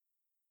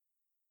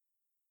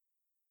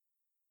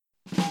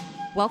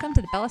Welcome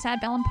to the Bellis Ad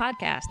Bellum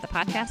podcast, the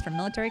podcast for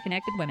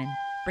military-connected women,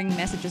 bringing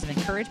messages of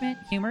encouragement,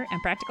 humor, and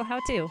practical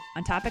how-to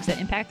on topics that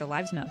impact their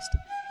lives most,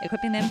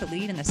 equipping them to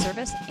lead in the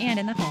service and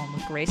in the home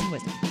with grace and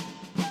wisdom.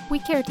 We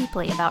care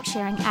deeply about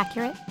sharing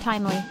accurate,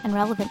 timely, and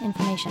relevant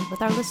information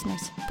with our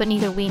listeners, but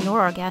neither we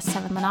nor our guests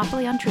have a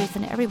monopoly on truth,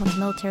 and everyone's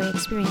military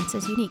experience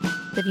is unique.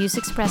 The views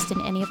expressed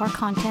in any of our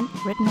content,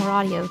 written or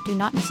audio, do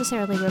not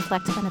necessarily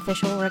reflect an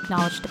official or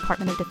acknowledged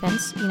Department of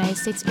Defense, United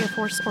States Air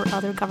Force, or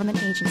other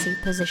government agency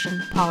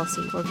position,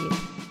 policy, or view.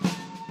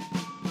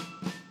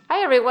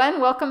 Hi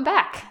everyone, welcome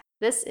back.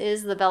 This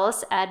is the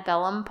Bellis Ad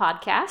Bellum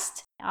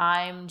podcast.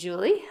 I'm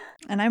Julie.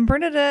 And I'm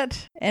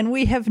Bernadette, and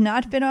we have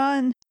not been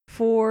on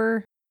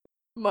for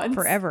Months.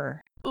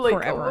 Forever.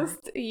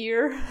 Almost a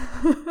year.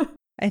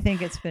 I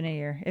think it's been a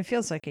year. It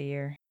feels like a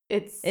year.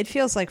 It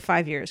feels like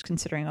 5 years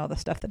considering all the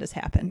stuff that has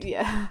happened.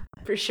 Yeah,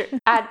 for sure.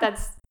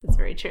 That's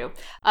very true.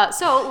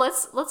 So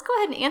let's go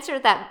ahead and answer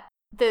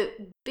the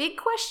big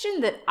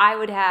question that I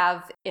would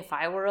have if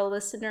I were a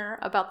listener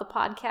about the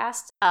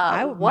podcast.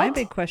 My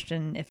big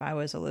question if I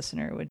was a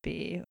listener would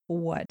be,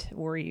 what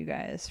were you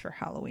guys for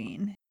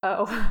Halloween?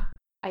 Oh,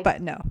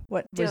 but no,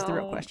 what was the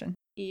real question?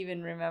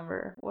 Even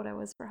remember what I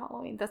was for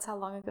Halloween. That's how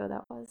long ago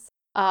that was.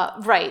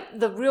 Right.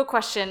 The real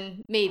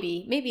question,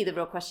 maybe the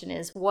real question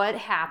is, what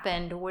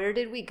happened? Where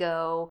did we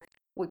go?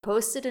 We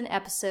posted an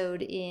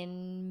episode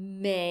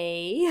in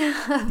May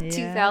of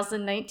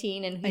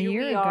 2019, and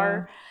here we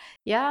are.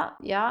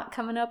 Yeah,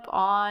 coming up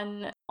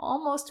on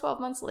almost 12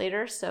 months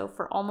later. So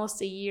for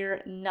almost a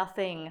year,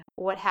 nothing.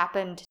 What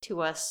happened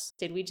to us?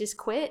 Did we just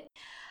quit?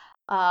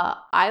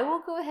 I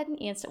will go ahead and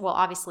answer. Well,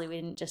 obviously we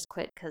didn't just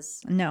quit because...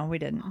 No, we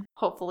didn't.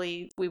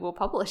 Hopefully we will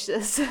publish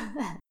this.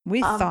 We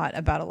thought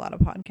about a lot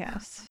of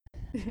podcasts.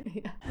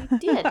 Yeah, we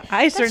did.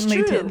 I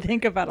certainly did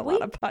think about a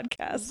lot of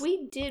podcasts.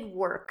 We did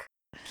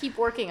keep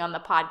working on the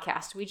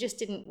podcast. We just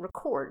didn't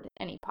record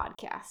any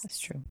podcasts. That's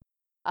true.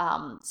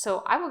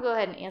 So I will go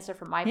ahead and answer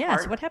for my part.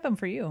 Yes, what happened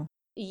for you?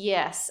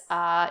 Yes.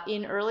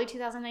 In early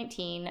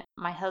 2019,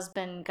 my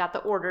husband got the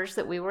orders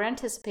that we were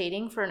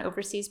anticipating for an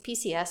overseas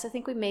PCS. I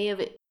think we may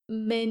have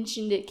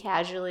mentioned it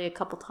casually a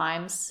couple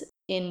times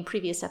in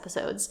previous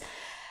episodes.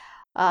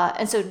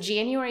 And so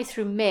January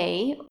through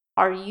May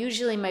are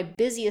usually my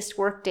busiest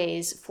work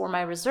days for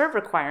my reserve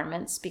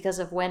requirements because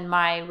of when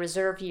my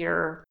reserve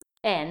year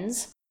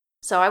ends.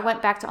 So I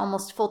went back to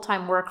almost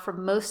full-time work for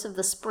most of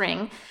the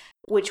spring,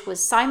 which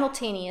was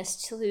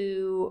simultaneous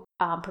to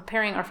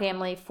preparing our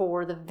family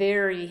for the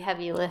very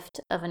heavy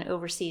lift of an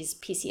overseas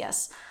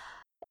PCS.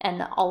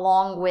 And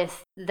along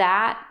with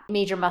that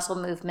major muscle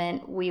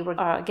movement, we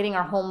were getting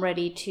our home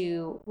ready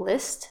to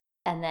list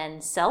and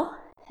then sell.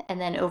 And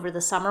then over the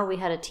summer, we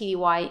had a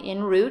TDY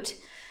en route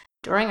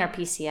during our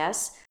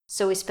PCS.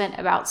 So we spent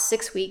about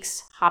 6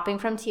 weeks hopping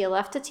from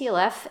TLF to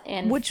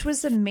TLF. Which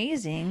was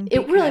amazing.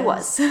 It really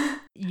was.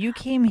 You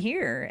came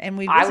here and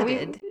we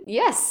visited.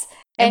 Yes.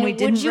 And we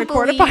didn't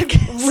record a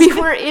podcast. We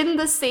were in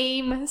the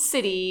same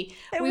city.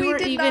 And we were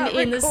even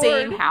in the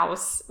same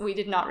house. We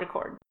did not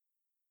record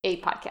a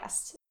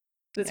podcast.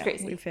 That's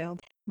crazy.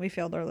 We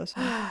failed our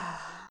listeners.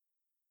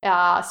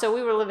 So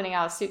we were living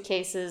out of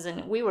suitcases,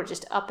 and we were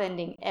just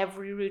upending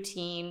every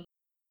routine.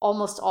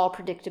 Almost all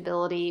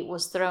predictability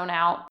was thrown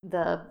out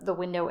the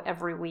window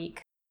every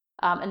week.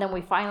 And then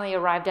we finally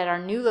arrived at our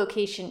new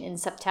location in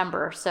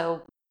September.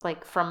 So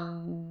like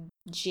from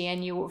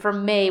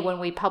May when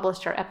we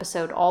published our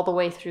episode all the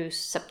way through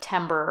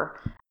September,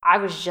 I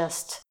was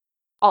just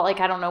I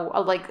don't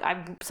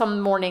know,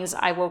 some mornings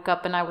I woke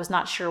up and I was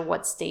not sure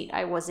what state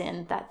I was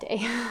in that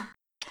day.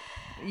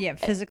 Yeah,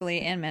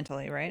 physically and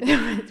mentally, right?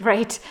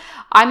 Right.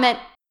 I meant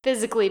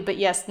physically, but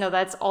yes, no,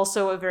 that's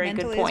also a very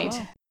mentally good point. As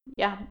well.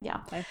 Yeah.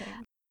 I think.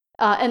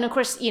 And of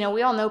course, we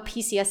all know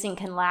PCSing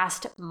can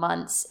last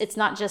months. It's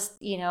not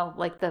just,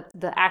 like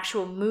the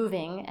actual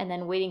moving and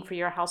then waiting for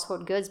your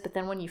household goods. But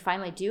then when you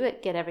finally do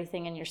it, get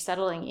everything and you're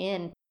settling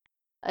in,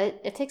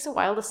 it takes a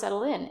while to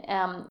settle in.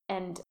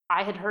 And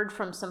I had heard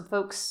from some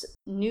folks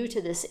new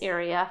to this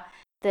area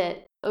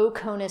that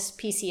OCONUS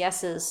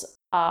PCSs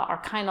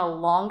are kind of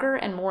longer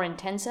and more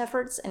intense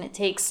efforts. And it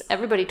takes,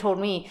 everybody told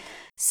me,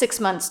 6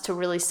 months to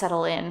really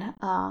settle in.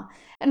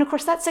 And of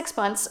course, that 6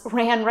 months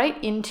ran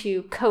right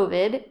into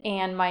COVID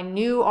and my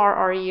new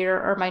RR year,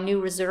 or my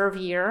new reserve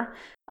year,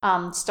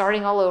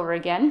 starting all over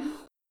again.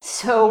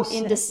 So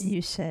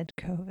you said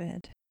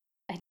COVID.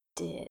 I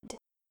did.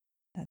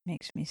 That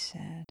makes me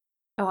sad.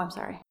 Oh, I'm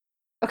sorry.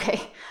 Okay.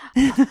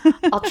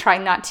 I'll try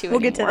not to We'll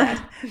anymore. Get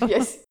to that.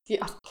 Yes.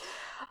 Yeah.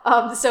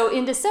 So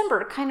in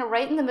December, kind of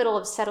right in the middle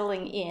of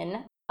settling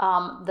in,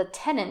 the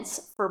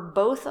tenants for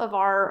both of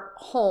our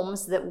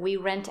homes that we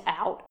rent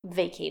out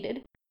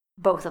vacated,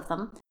 both of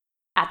them,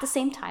 at the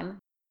same time,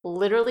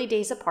 literally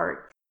days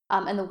apart.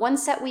 And the one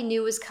set we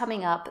knew was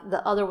coming up,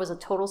 the other was a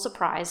total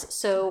surprise.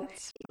 So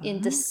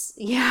that's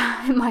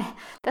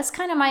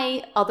kind of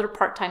my other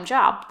part-time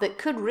job that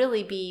could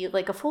really be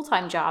like a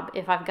full-time job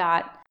if I've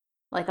got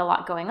like a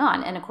lot going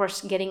on. And of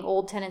course, getting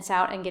old tenants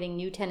out and getting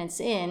new tenants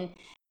in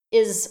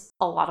is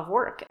a lot of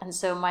work. And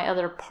so my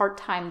other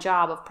part-time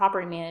job of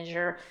property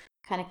manager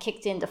kind of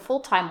kicked into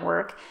full-time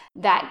work.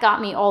 That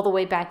got me all the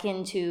way back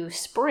into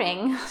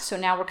spring. So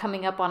now we're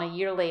coming up on a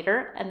year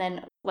later. And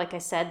then, like I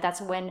said,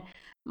 that's when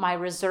my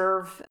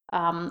reserve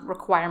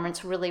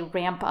requirements really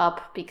ramp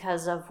up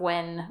because of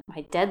when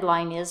my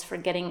deadline is for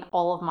getting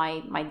all of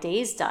my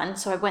days done.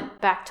 So I went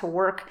back to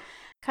work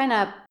kind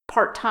of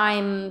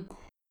part-time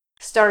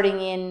starting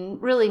in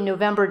really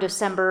November,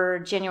 December,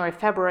 January,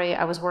 February.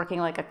 I was working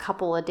like a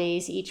couple of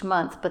days each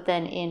month, but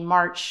then in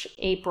March,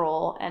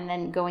 April, and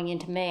then going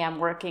into May, I'm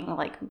working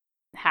like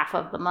half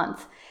of the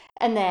month.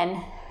 And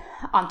then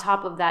on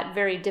top of that,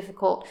 very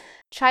difficult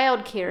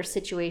childcare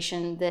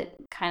situation that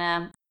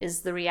kind of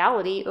is the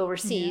reality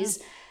overseas.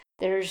 Yeah.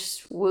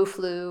 There's Wu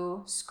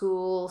flu,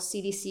 school,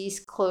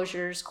 CDC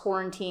closures,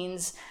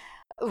 quarantines.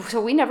 So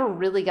we never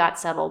really got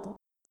settled.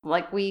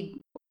 Like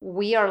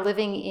we are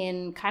living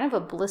in kind of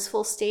a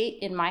blissful state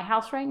in my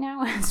house right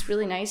now. It's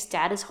really nice.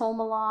 Dad is home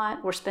a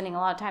lot. We're spending a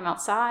lot of time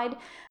outside,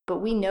 but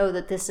we know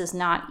that this is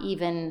not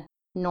even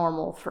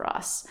normal for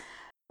us.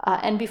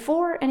 And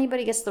before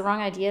anybody gets the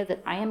wrong idea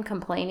that I am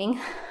complaining,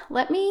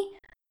 let me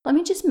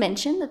just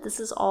mention that this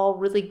is all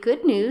really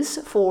good news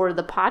for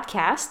the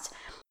podcast.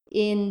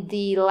 In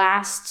the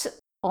last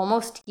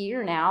almost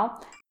year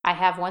now, I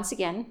have once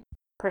again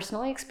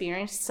personally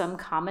experienced some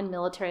common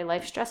military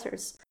life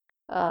stressors.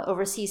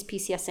 Overseas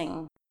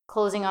PCSing,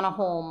 closing on a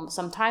home,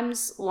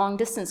 sometimes long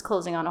distance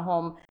closing on a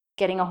home,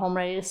 getting a home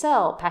ready to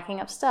sell, packing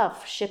up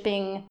stuff,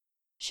 shipping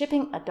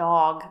a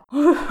dog.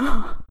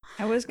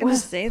 I was going to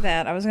say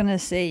that. I was going to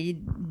say,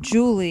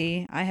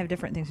 Julie, I have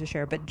different things to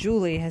share, but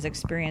Julie has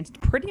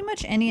experienced pretty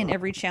much any and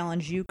every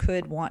challenge you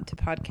could want to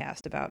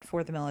podcast about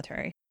for the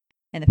military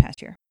in the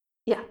past year.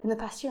 Yeah, in the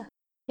past year.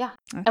 Yeah.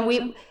 And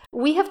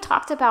we have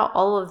talked about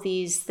all of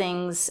these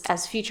things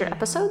as future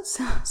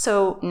episodes.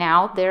 So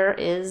now there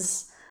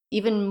is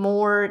even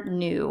more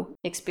new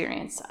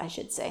experience, I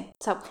should say.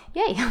 So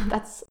yay,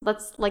 that's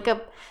like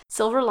a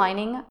silver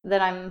lining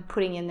that I'm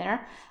putting in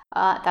there.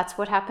 That's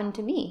what happened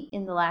to me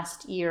in the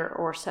last year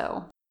or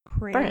so.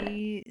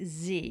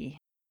 Crazy.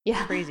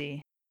 Yeah.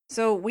 Crazy.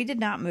 So we did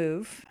not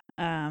move.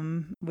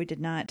 We did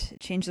not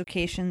change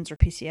locations or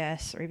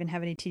PCS or even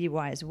have any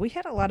TDYs. We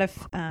had a lot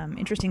of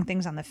interesting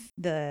things on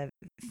the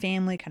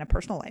family kind of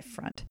personal life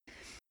front,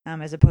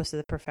 as opposed to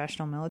the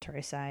professional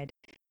military side.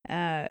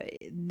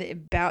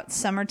 About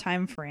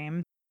summertime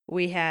frame,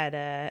 we had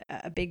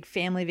a big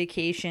family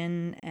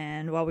vacation,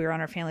 and while we were on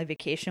our family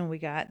vacation, we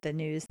got the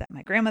news that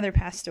my grandmother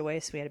passed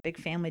away. So we had a big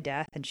family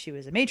death, and she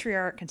was a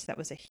matriarch, and so that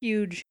was a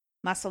huge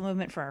muscle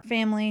movement for our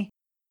family.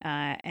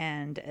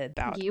 And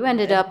about you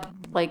ended up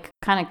like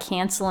kind of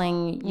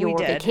canceling your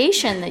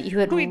vacation that you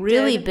had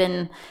really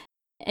been,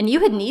 and you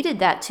had needed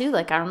that too.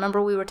 Like I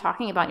remember we were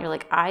talking about, you're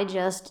like, I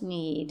just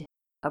need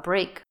a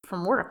break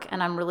from work,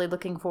 and I'm really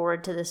looking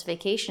forward to this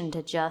vacation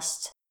to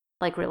just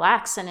like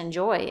relax and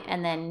enjoy.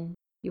 And then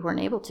you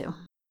weren't able to.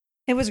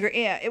 It was great.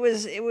 Yeah, it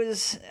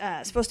was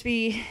supposed to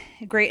be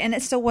great, and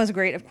it still was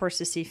great, of course,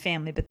 to see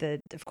family. But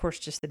of course,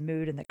 just the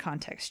mood and the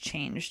context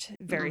changed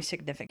very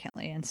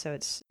significantly, and so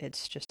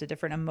it's just a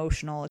different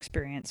emotional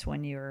experience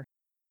when you're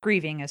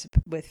grieving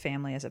with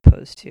family as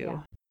opposed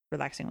to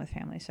relaxing with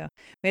family. So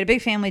we had a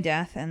big family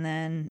death, and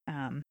then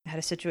had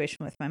a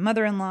situation with my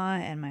mother-in-law,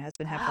 and my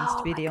husband happens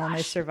to be the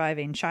only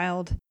surviving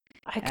child.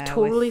 I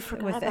totally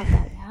forgot about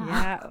that.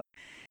 Yeah.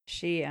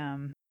 She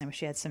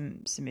had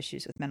some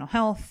issues with mental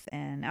health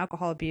and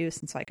alcohol abuse,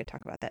 and so I could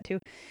talk about that too.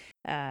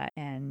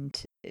 And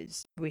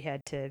we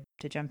had to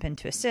jump in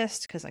to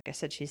assist because, like I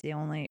said,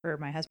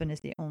 my husband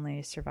is the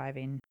only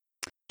surviving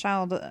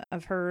child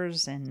of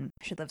hers, and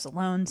she lives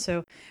alone.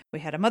 So we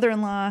had a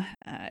mother-in-law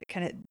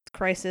kind of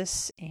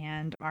crisis,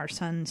 and our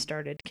son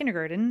started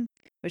kindergarten,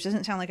 which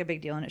doesn't sound like a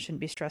big deal, and it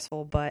shouldn't be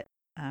stressful, but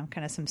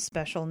kind of some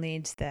special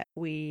needs that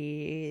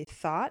we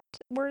thought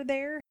were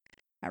there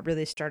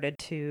really started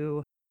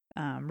to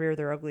rear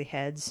their ugly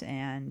heads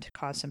and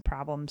cause some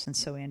problems. And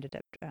so we ended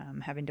up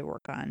having to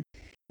work on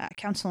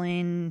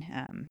counseling,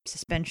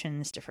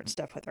 suspensions, different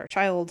stuff with our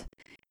child,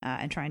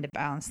 and trying to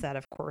balance that,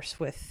 of course,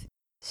 with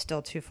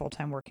still two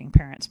full-time working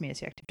parents, me as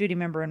the active duty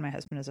member and my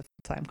husband as a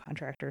full-time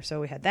contractor. So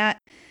we had that.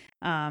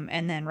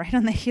 And then right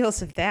on the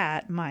heels of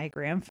that, my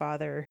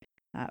grandfather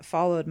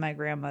followed my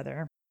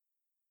grandmother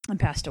and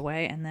passed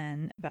away. And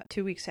then about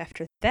 2 weeks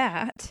after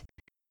that,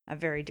 a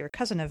very dear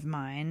cousin of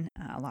mine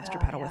lost her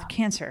battle with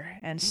cancer.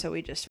 And so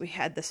we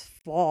had this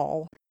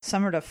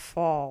summer to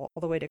fall,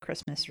 all the way to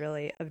Christmas,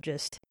 really, of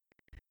just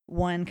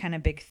one kind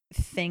of big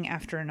thing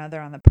after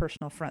another on the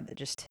personal front that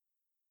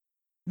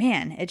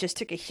it just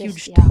took a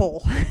huge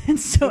toll. And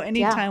so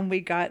anytime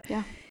we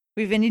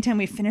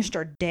finished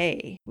our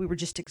day, we were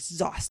just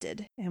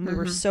exhausted, and we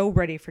were so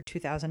ready for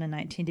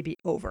 2019 to be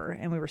over,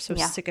 and we were so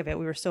sick of it.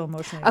 We were so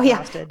emotionally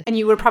exhausted. And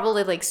you were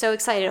probably like so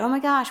excited. Oh my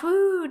gosh,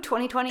 woo,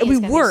 2020 is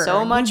going to be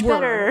so much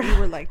better. We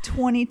were like,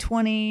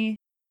 2020,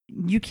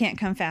 you can't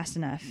come fast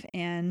enough.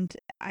 And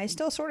I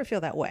still sort of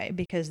feel that way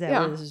because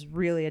that was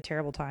really a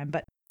terrible time.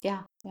 But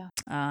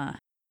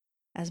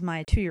as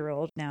my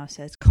 2-year-old now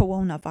says,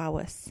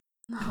 coronavirus.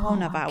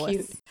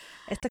 Coronavirus.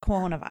 It's the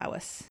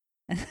coronavirus.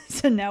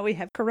 So now we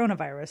have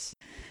coronavirus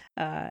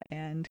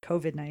and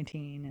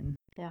COVID-19 and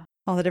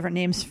all the different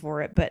names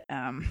for it. But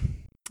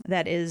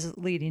that is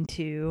leading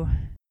to,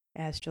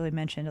 as Julie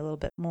mentioned, a little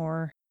bit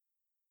more,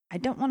 I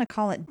don't want to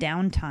call it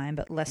downtime,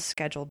 but less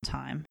scheduled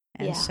time.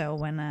 And so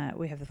when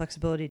we have the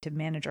flexibility to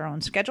manage our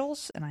own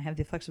schedules, and I have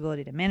the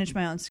flexibility to manage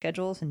my own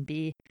schedules and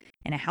be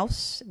in a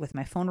house with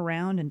my phone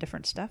around and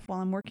different stuff while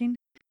I'm working,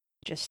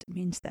 it just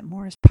means that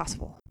more is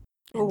possible.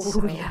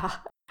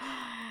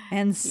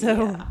 And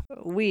so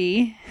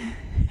we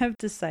have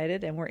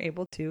decided, and we're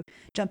able to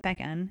jump back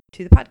in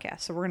to the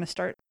podcast. So we're going to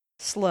start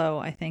slow,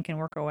 I think, and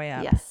work our way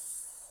up. Yes.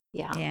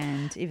 Yeah.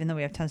 And even though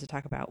we have tons to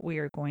talk about, we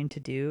are going to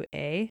do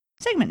a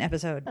segment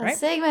episode, right? A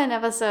segment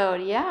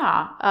episode,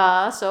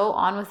 yeah. So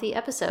on with the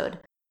episode.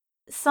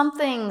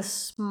 Something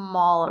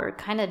smaller,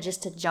 kind of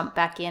just to jump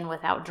back in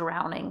without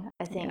drowning,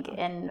 I think. Yeah.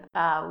 And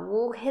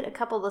we'll hit a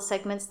couple of the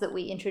segments that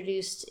we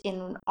introduced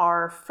in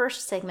our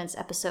first segments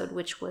episode,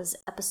 which was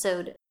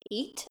episode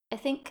 8, I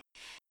think.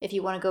 If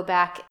you want to go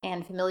back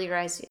and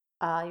familiarize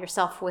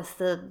yourself with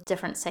the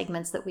different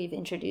segments that we've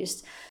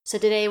introduced. So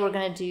today we're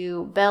going to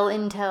do Bell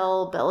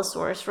Intel,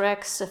 Bellosaurus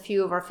Rex, a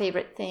few of our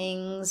favorite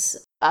things.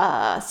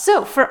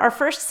 So for our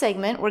first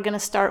segment, we're going to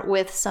start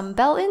with some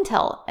Bell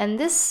Intel. And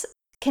this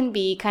can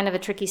be kind of a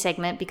tricky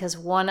segment because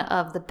one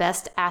of the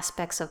best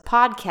aspects of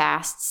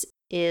podcasts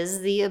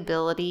is the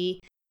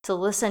ability to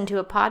listen to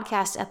a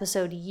podcast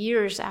episode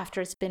years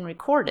after it's been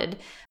recorded.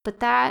 But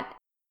that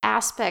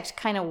aspect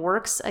kind of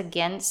works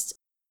against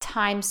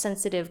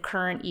time-sensitive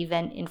current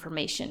event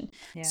information.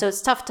 Yeah. So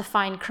it's tough to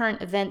find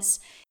current events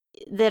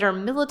that are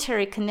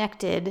military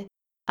connected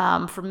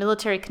for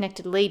military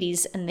connected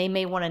ladies, and they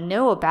may want to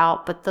know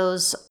about, but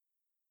those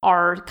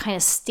are kind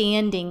of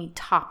standing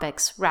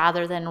topics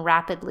rather than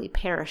rapidly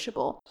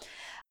perishable.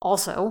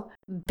 Also,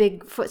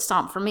 big foot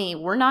stomp for me,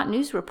 we're not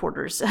news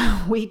reporters.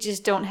 We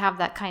just don't have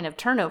that kind of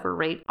turnover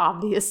rate,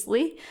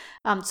 obviously.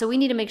 So we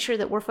need to make sure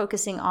that we're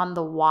focusing on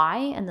the why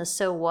and the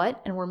so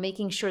what, and we're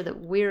making sure that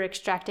we're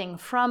extracting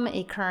from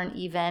a current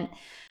event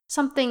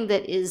something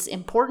that is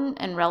important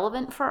and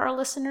relevant for our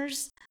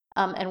listeners,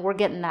 and we're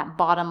getting that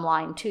bottom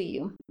line to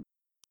you.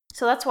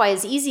 So that's why,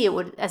 as easy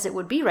as it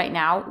would be right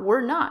now,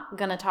 we're not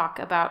going to talk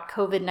about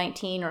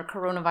COVID-19 or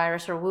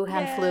coronavirus or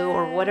Wuhan flu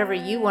or whatever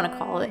you want to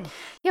call it.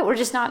 Yeah, we're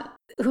just not.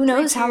 Who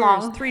knows how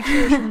long? 3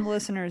 cheers from the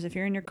listeners. If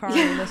you're in your car,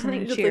 you're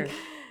listening, cheer.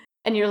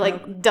 And you're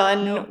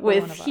done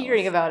with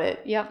hearing about it.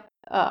 Yep.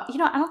 I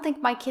don't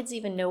think my kids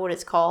even know what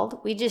it's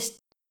called. It's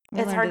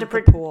hard to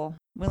predict.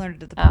 We learned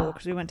it at the pool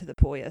because we went to the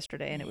pool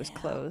yesterday and it was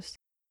closed.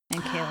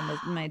 And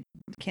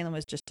Kaylin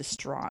was just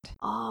distraught.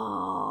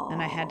 Oh.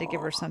 And I had to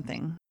give her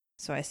something.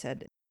 So I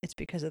said, it's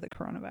because of the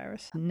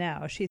coronavirus.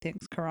 Now she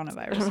thinks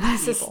coronavirus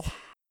is evil.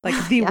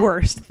 Like the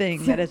worst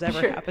thing that has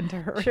ever happened to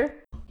her. Sure.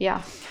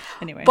 Yeah.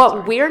 Anyway.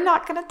 But we're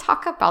not going to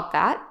talk about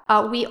that.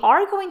 We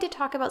are going to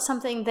talk about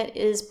something that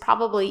is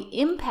probably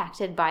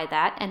impacted by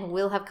that and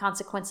will have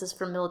consequences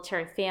for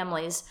military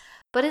families,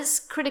 but is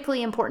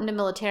critically important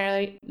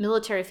to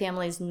military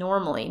families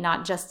normally,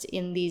 not just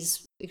in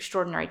these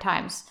extraordinary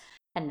times.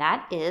 And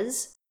that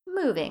is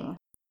moving.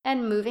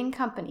 And moving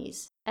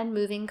companies, and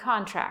moving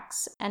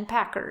contracts, and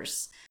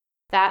packers.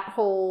 That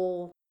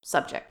whole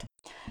subject.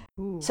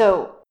 Ooh.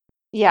 So,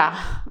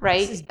 yeah,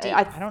 right? This is deep.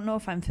 I don't know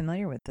if I'm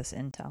familiar with this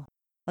intel.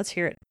 Let's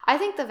hear it. I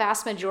think the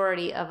vast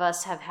majority of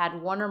us have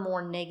had one or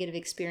more negative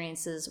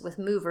experiences with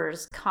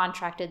movers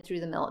contracted through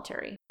the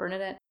military.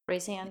 Bernadette,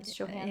 raise hands,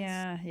 show hands.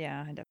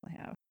 Yeah, I definitely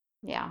have.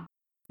 Yeah.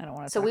 I don't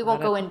want to So we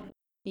won't go in.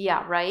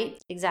 Yeah,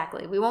 right?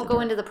 Exactly. We won't go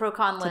into the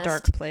pro-con list. It's a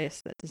dark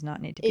place that does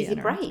not need to be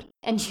unearthed. Right.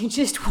 And you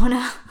just want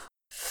to...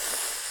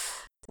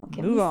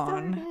 Move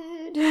on.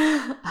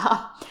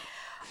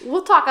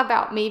 We'll talk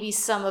about maybe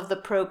some of the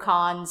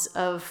pro-cons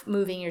of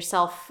moving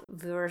yourself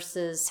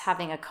versus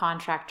having a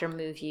contractor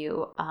move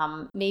you,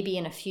 maybe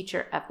in a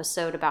future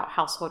episode about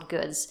household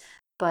goods.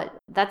 But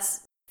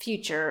that's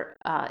future.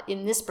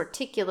 In this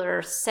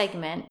particular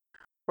segment,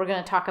 we're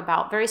going to talk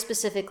about very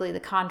specifically the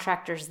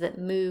contractors that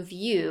move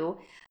you.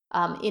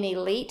 In a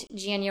late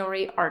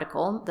January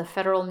article, the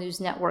Federal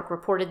News Network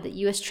reported that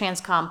U.S.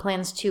 Transcom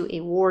plans to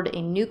award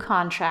a new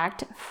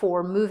contract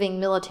for moving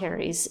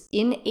militaries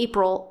in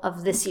April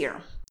of this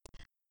year.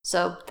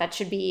 So that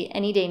should be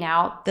any day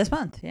now. This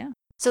month, yeah.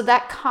 So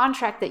that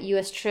contract that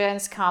U.S.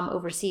 Transcom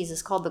oversees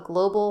is called the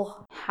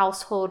Global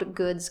Household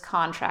Goods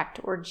Contract,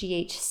 or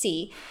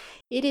GHC.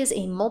 It is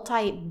a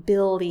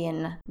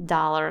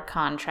multi-billion-dollar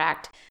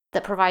contract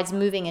that provides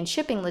moving and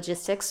shipping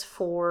logistics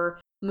for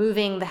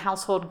moving the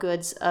household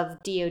goods of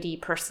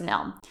DoD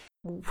personnel,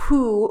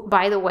 who,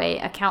 by the way,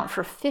 account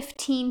for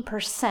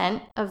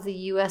 15% of the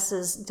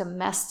U.S.'s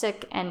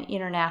domestic and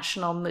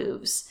international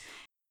moves.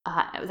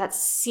 That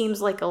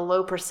seems like a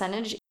low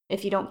percentage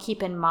if you don't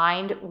keep in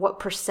mind what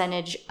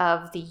percentage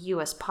of the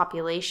U.S.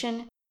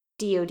 population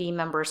DoD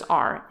members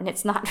are, and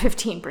it's not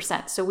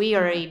 15%. So we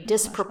are a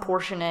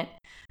disproportionate,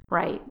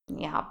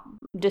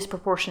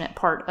 disproportionate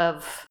part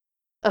of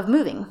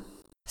moving.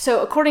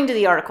 So according to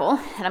the article,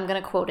 and I'm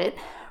going to quote it,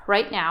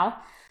 right now,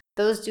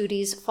 Those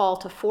duties fall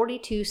to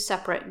 42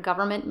 separate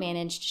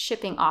government-managed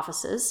shipping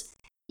offices,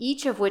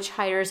 each of which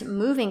hires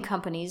moving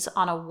companies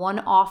on a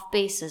one-off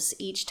basis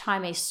each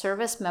time a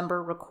service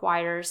member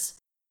receives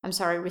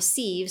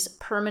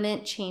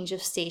permanent change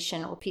of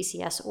station or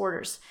PCS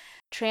orders.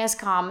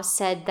 Transcom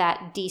said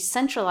that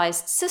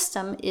decentralized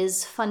system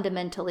is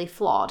fundamentally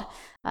flawed.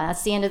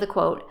 That's the end of the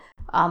quote.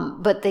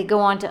 But they go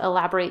on to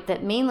elaborate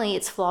that mainly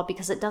it's flawed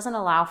because it doesn't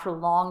allow for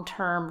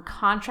long-term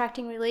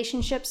contracting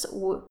relationships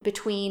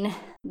between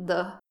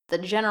the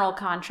general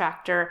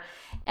contractor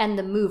and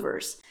the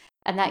movers.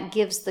 And that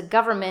gives the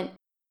government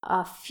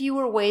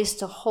fewer ways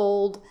to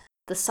hold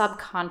the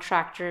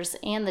subcontractors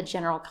and the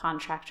general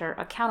contractor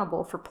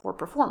accountable for poor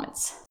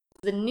performance.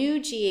 The new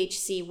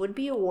GHC would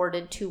be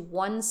awarded to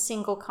one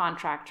single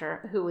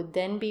contractor who would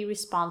then be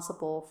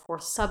responsible for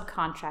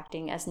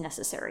subcontracting as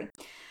necessary.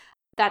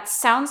 That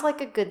sounds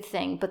like a good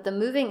thing, but the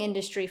moving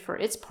industry, for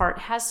its part,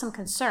 has some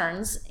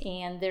concerns,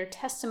 and their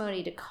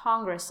testimony to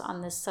Congress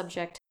on this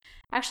subject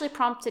actually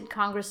prompted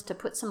Congress to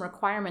put some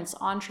requirements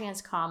on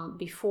Transcom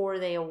before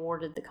they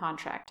awarded the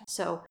contract.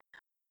 So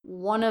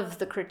one of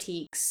the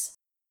critiques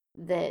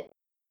that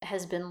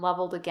has been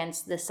leveled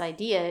against this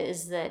idea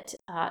is that,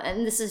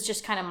 and this is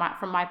just kind of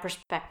from my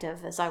perspective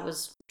as I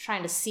was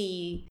trying to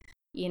see,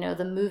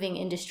 the moving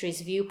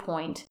industry's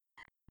viewpoint,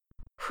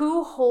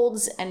 who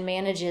holds and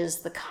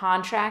manages the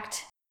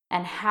contract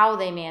and how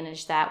they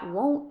manage that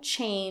won't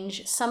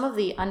change some of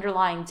the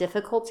underlying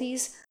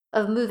difficulties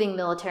of moving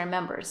military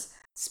members.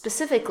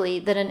 Specifically,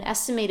 that an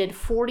estimated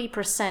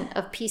 40%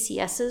 of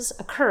PCSs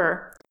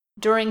occur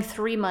during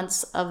 3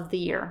 months of the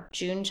year,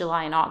 June,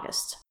 July, and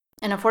August.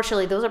 And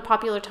unfortunately, those are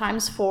popular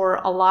times for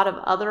a lot of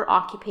other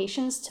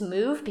occupations to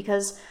move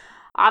because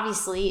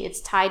obviously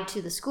it's tied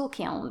to the school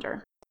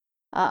calendar.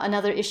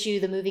 Another issue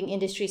the moving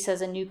industry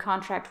says a new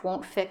contract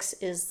won't fix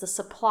is the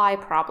supply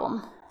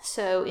problem.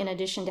 So in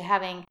addition to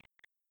having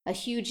a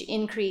huge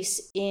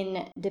increase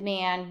in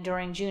demand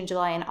during June,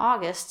 July, and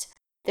August,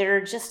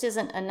 there just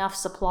isn't enough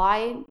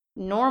supply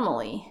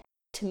normally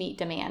to meet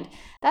demand.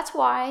 That's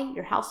why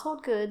your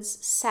household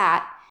goods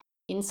sat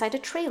inside a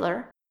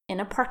trailer in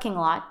a parking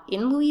lot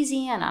in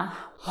Louisiana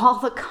while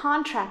the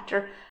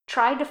contractor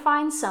tried to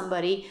find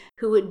somebody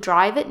who would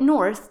drive it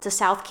north to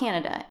South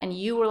Canada. And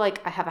you were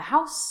like, I have a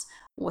house.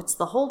 What's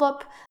the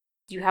holdup?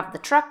 You have the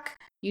truck.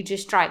 You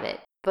just drive it.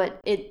 But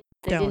they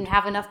didn't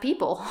have enough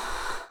people.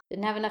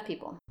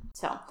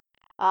 So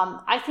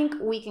I think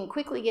we can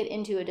quickly get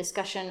into a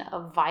discussion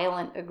of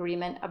violent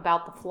agreement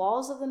about the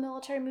flaws of the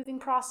military moving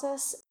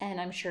process. And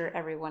I'm sure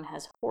everyone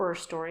has horror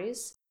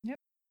stories. Yep.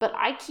 But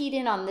I keyed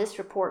in on this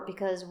report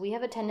because we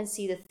have a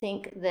tendency to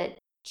think that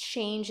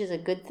change is a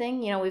good thing.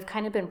 We've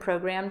kind of been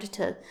programmed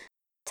to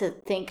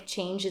think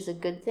change is a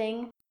good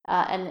thing,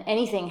 and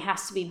anything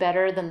has to be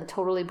better than the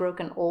totally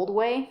broken old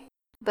way.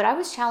 But I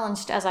was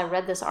challenged as I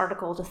read this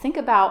article to think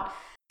about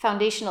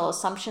foundational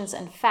assumptions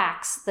and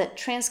facts that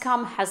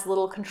Transcom has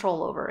little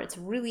control over. It's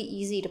really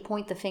easy to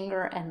point the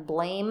finger and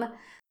blame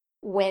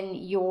when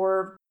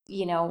your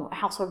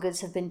household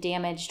goods have been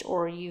damaged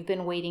or you've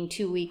been waiting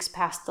 2 weeks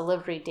past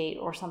delivery date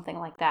or something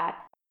like that.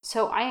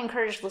 So I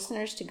encourage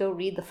listeners to go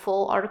read the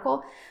full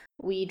article.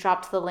 We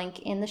dropped the link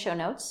in the show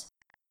notes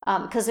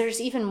because there's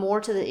even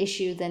more to the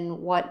issue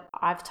than what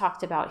I've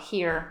talked about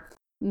here.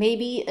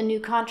 Maybe a new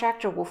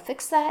contractor will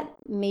fix that.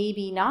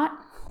 Maybe not.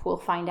 We'll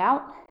find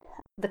out.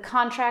 The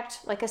contract,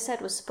 like I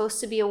said, was supposed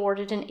to be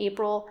awarded in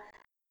April.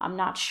 I'm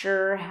not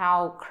sure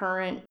how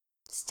current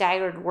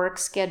staggered work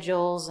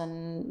schedules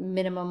and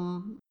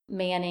minimum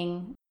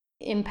manning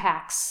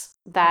impacts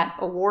that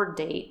award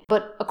date.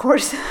 But of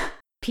course,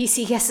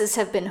 PCSs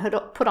have been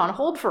put on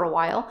hold for a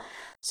while.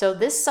 So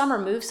this summer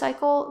move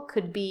cycle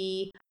could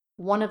be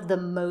one of the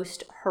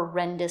most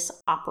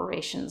horrendous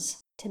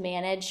operations to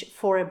manage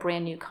for a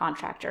brand new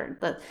contractor.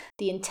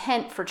 The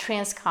intent for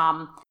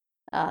Transcom,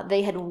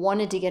 they had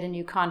wanted to get a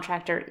new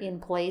contractor in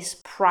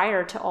place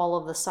prior to all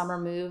of the summer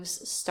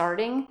moves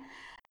starting,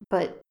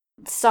 but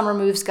summer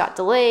moves got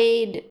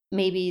delayed.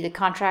 Maybe the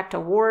contract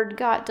award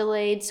got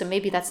delayed. So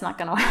maybe that's not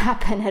going to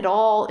happen at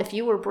all. If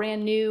you were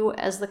brand new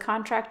as the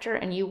contractor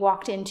and you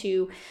walked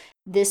into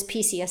this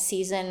PCS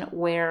season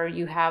where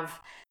you have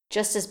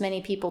just as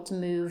many people to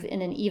move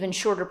in an even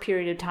shorter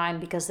period of time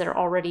because they're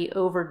already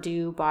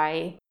overdue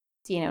by,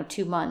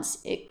 2 months,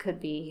 it could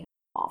be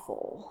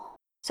awful.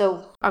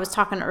 So I was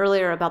talking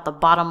earlier about the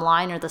bottom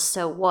line or the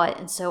so what.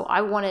 And so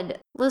I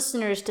wanted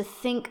listeners to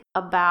think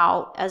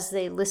about, as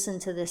they listen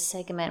to this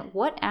segment,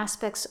 what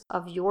aspects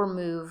of your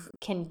move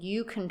can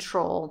you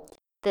control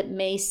that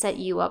may set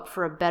you up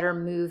for a better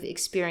move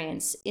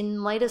experience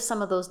in light of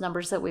some of those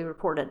numbers that we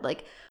reported.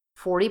 Like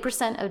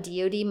 40% of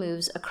DoD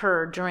moves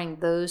occur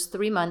during those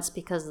 3 months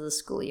because of the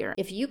school year.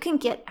 If you can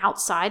get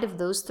outside of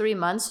those 3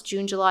 months,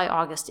 June, July,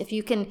 August, if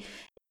you can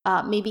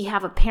maybe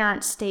have a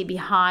parent stay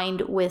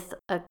behind with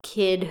a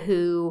kid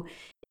who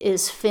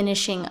is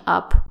finishing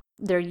up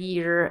their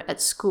year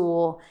at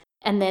school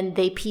and then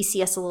they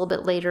PCS a little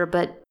bit later,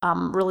 but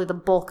really the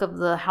bulk of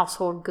the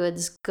household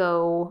goods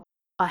go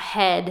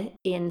ahead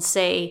in,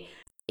 say,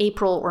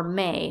 April or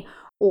May,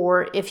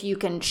 or if you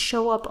can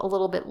show up a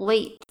little bit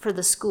late for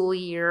the school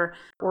year,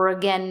 or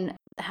again,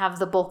 have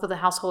the bulk of the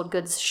household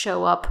goods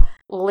show up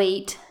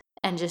late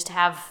and just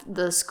have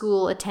the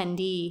school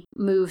attendee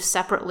move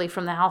separately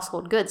from the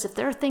household goods. If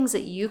there are things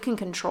that you can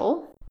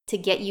control to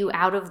get you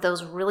out of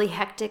those really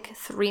hectic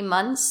 3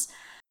 months,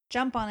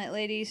 jump on it,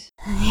 ladies.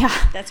 Yeah.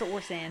 That's what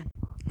we're saying.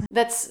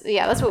 That's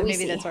what we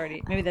see.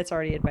 Maybe that's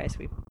already advice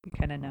we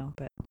kind of know,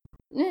 but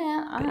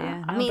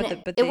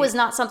it was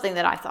not something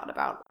that I thought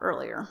about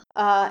earlier.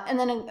 And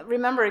then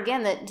remember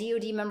again that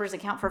DoD members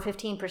account for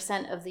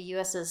 15% of the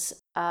U.S.'s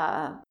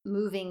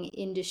moving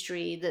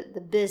industry, the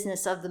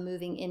business of the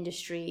moving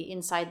industry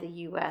inside the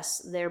U.S.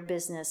 Their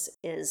business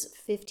is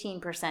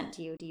 15%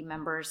 DoD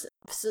members.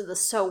 So the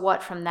so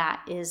what from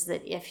that is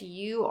that if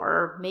you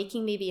are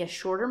making maybe a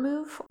shorter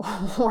move,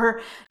 or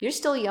you're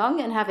still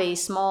young and have a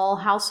small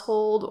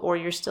household, or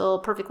you're still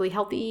perfectly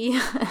healthy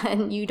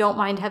and you don't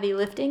mind heavy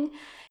lifting,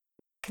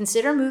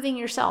 consider moving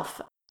yourself.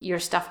 Your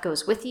stuff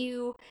goes with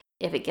you.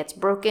 If it gets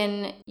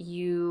broken,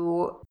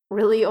 you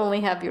really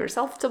only have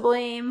yourself to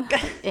blame.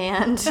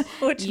 And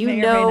which may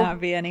or may not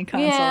be any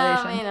consolation.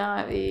 Yeah, may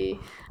not be.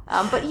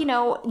 But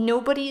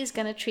nobody is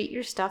going to treat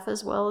your stuff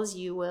as well as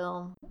you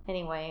will.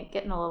 Anyway,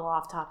 getting a little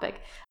off topic.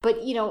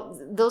 But,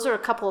 those are a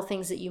couple of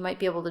things that you might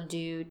be able to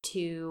do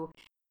to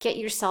get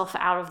yourself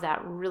out of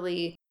that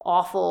really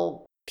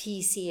awful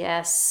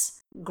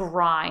PCS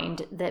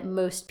grind that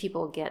most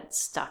people get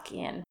stuck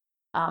in.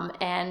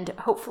 And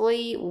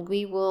hopefully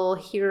we will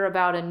hear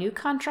about a new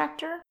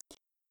contractor,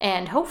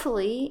 and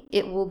hopefully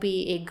it will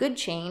be a good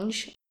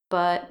change,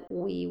 but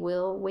we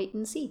will wait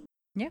and see.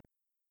 Yeah,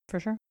 for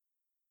sure.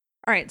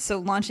 All right, so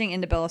launching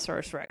into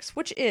Bellasaurus Rex,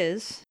 which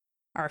is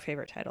our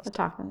favorite title.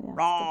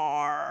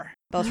 Roar!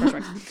 Bellasaurus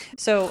Rex.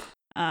 So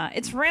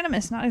it's random.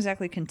 It's not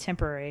exactly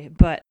contemporary,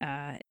 but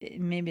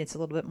maybe it's a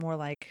little bit more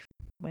like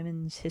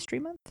Women's History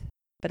Month.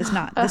 But it's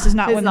not. This is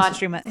not Women's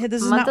History Month.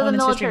 This is Month not of the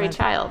Women's Military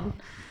History Month. Child.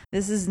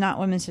 This is not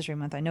Women's History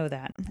Month. I know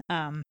that.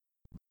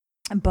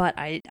 But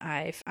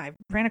I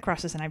ran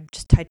across this and I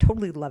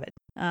totally love it.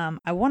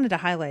 I wanted to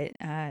highlight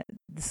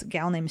this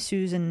gal named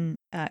Susan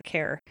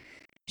Kare.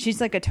 She's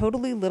like a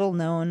totally little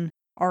known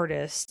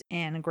artist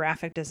and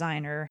graphic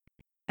designer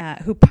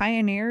who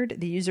pioneered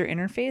the user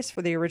interface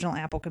for the original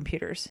Apple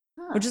computers,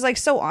 which is like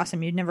so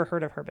awesome. You'd never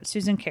heard of her, but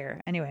Susan Kare.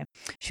 Anyway,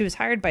 she was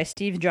hired by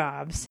Steve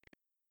Jobs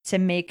to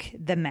make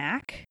the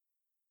Mac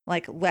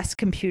like less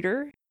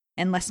computer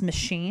and less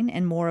machine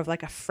and more of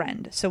like a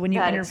friend. So when you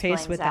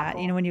interface with that,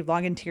 when you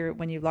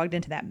logged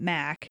into that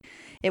Mac,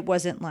 it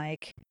wasn't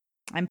like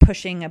I'm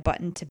pushing a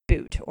button to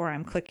boot or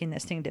I'm clicking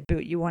this thing to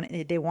boot.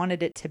 They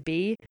wanted it to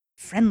be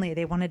friendly.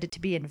 They wanted it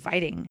to be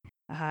inviting.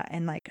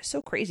 And like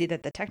so crazy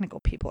that the technical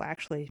people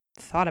actually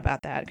thought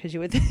about that, because you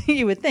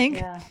would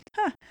think,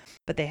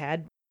 but they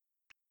had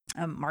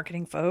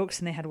marketing folks,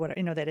 and they had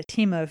they had a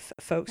team of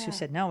folks who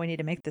said, no, we need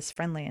to make this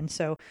friendly. And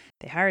so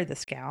they hired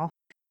this gal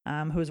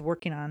who was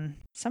working on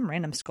some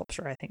random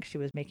sculpture. I think she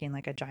was making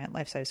like a giant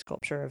life-size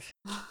sculpture of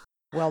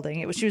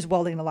welding. She was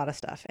welding a lot of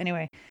stuff.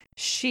 Anyway,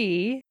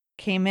 she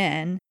came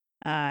in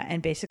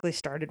and basically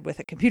started with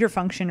a computer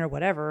function or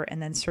whatever,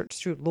 and then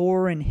searched through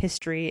lore and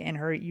history, and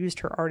used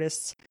her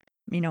artist's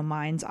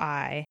mind's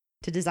eye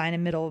to design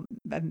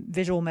a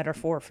visual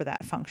metaphor for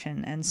that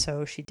function. And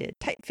so she did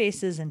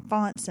typefaces and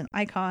fonts and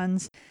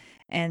icons,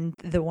 and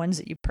the ones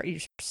that you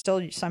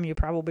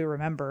probably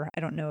remember. I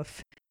don't know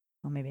if,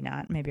 well, maybe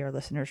not. Maybe our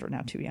listeners are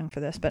now too young for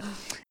this, but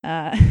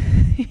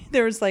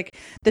there was like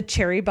the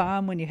cherry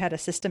bomb when you had a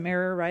system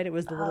error, right? It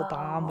was the little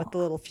bomb with the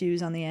little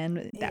fuse on the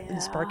end that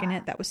was sparking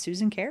it. That was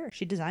Susan Kare.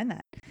 She designed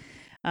that.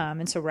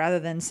 And so rather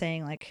than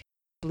saying like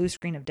blue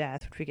screen of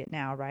death, which we get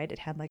now, right? It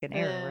had like an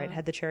error, right? It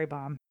had the cherry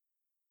bomb.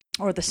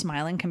 Or the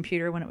smiling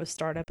computer when it was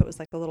startup, it was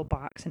like a little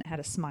box and it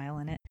had a smile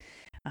in it.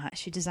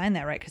 She designed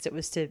that, right? Because it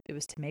was to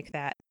make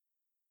that,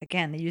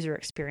 again, the user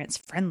experience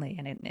friendly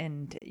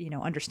and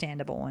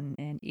understandable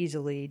and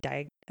easily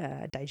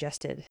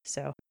digested.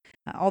 So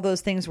all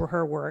those things were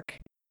her work.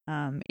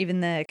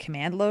 Even the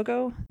command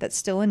logo that's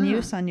still in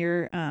use on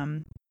your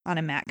on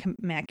a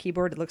Mac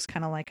keyboard, it looks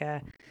kind of like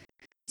a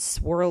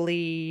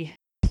swirly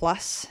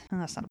plus. Oh,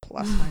 that's not a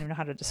plus. I don't even know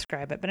how to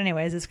describe it. But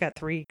anyways, it's got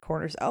 3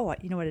 corners. Oh,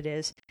 you know what it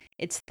is?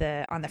 It's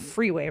on the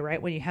freeway,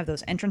 right? When you have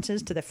those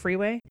entrances to the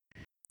freeway,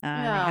 you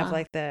have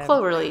like the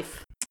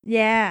cloverleaf.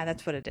 Yeah,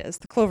 that's what it is.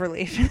 The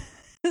cloverleaf.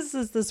 This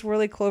is the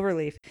swirly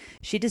cloverleaf.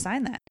 She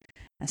designed that.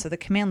 And so the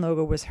command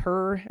logo was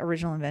her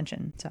original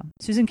invention. So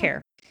Susan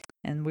Kare.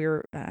 And we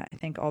were, I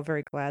think, all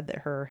very glad that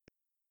her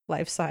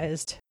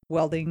life-sized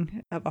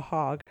welding of a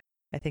hog,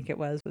 I think it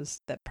was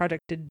that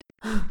project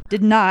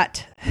did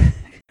not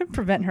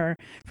prevent her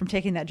from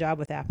taking that job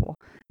with Apple,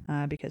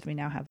 because we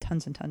now have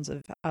tons and tons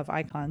of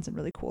icons and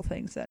really cool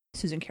things that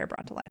Susan Kare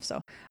brought to life.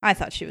 So I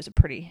thought she was a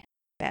pretty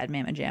bad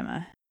mamma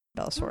jamma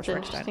Bellasaurus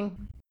Rex.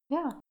 Interesting.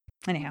 Yeah.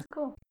 Anyhow. That's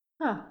cool.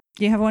 Huh.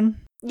 Do you have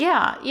one?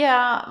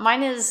 Yeah.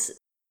 Mine is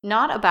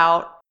not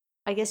about,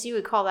 I guess you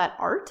would call that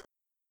art.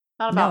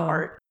 Not about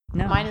art.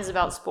 No. Mine is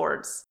about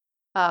sports,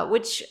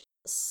 which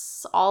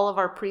all of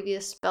our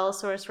previous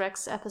Bellosaurus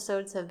Rex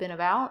episodes have been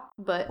about.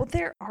 But well,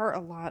 there are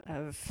a lot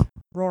of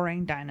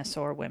roaring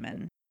dinosaur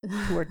women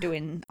who are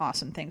doing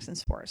awesome things in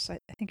sports. I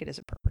think it is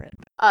appropriate.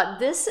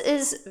 This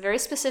is very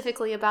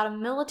specifically about a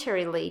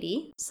military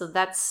lady, so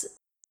that's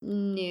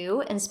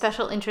new and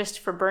special interest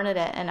for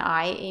Bernadette and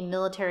I, a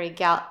military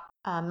gal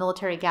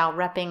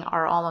repping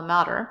our alma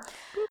mater.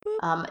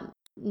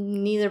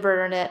 Neither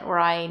Bernadette or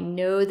I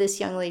know this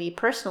young lady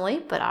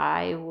personally, but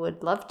I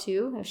would love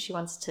to if she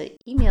wants to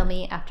email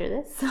me after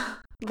this.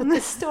 But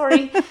this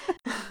story,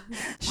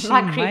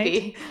 not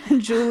creepy.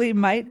 Julie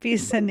might be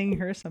sending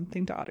her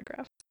something to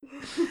autograph.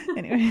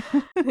 Anyway.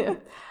 Yeah.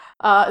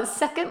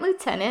 Second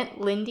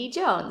Lieutenant Lindy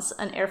Jones,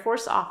 an Air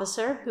Force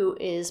officer who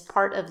is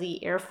part of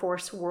the Air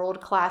Force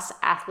World Class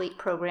Athlete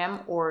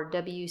Program, or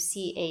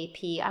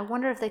WCAP. I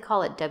wonder if they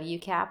call it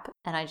WCAP,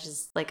 and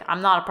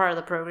I'm not a part of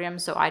the program,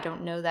 so I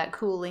don't know that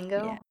cool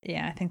lingo.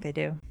 Yeah, I think they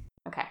do.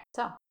 Okay,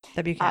 so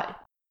WCAP.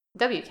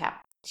 WCAP.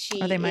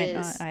 They might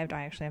not. I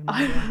actually have no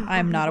idea. I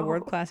am not a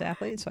world class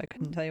athlete, so I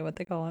couldn't tell you what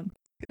they call it.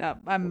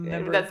 I'm a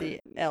member of the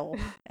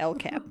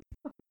LCAP.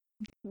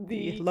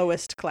 The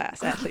lowest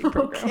class athlete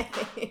program.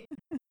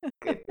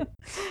 Okay.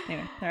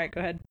 Anyway, all right, go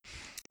ahead.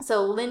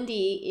 So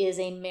Lindy is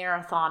a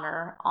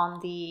marathoner on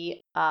the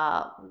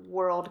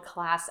World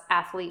Class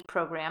Athlete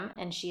Program,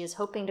 and she is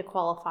hoping to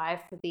qualify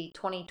for the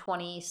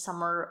 2020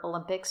 Summer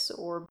Olympics,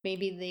 or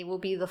maybe they will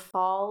be the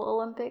Fall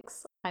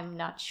Olympics. I'm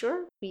not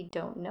sure. We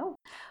don't know.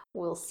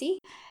 We'll see.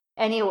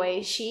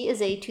 Anyway, she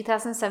is a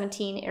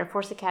 2017 Air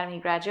Force Academy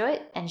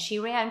graduate, and she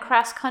ran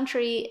cross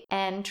country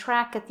and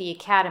track at the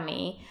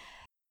Academy.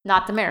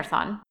 Not the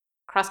marathon,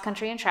 cross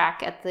country and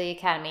track at the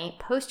Academy.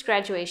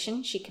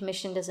 Post-graduation, she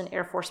commissioned as an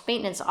Air Force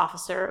maintenance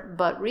officer,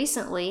 but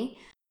recently,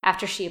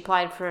 after she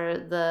applied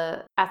for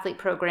the athlete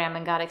program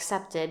and got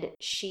accepted,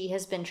 she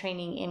has been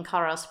training in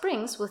Colorado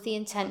Springs with the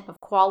intent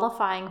of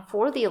qualifying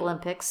for the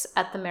Olympics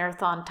at the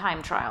marathon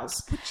time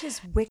trials. Which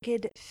is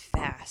wicked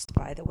fast,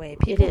 by the way.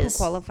 People who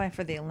qualify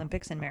for the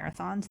Olympics and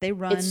marathons, they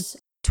run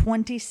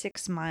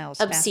 26 miles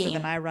faster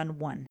than I run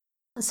one.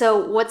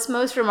 So what's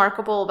most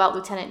remarkable about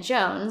Lieutenant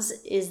Jones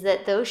is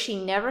that though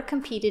she never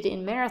competed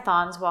in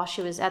marathons while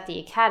she was at the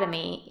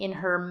Academy, in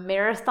her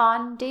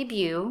marathon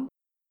debut,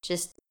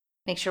 just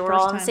make sure we're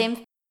all on the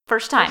same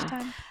first time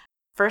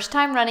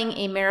running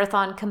a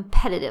marathon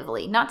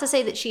competitively. Not to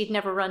say that she'd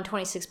never run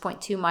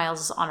 26.2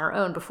 miles on her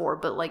own before,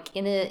 but like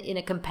in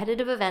a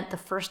competitive event, the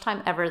first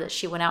time ever that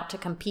she went out to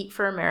compete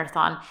for a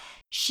marathon,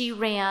 she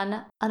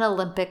ran an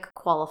Olympic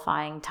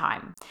qualifying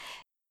time.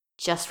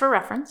 Just for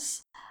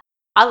reference,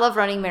 I love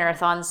running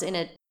marathons in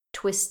a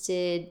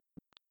twisted,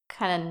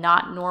 kind of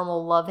not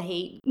normal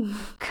love-hate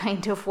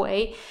kind of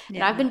way. Yeah,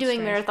 and I've been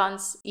doing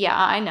marathons,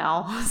 I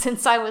know,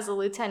 since I was a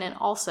lieutenant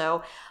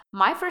also.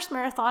 My first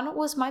marathon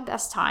was my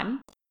best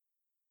time.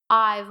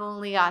 I've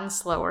only gotten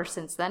slower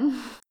since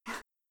then.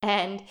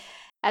 And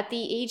at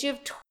the age of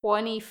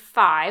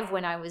 25,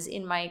 when I was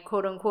in my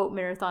quote-unquote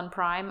marathon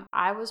prime,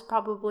 I was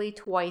probably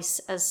twice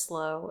as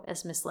slow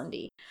as Miss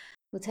Lindy.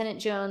 Lieutenant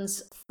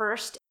Jones'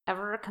 first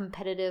ever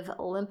competitive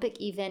Olympic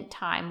event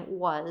time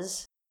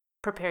was,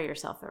 prepare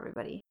yourself,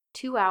 everybody,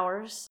 2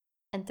 hours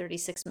and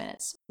 36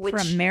 minutes. For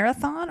a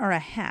marathon or a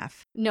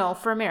half? No,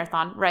 for a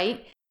marathon,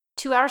 right?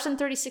 2 hours and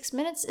 36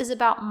 minutes is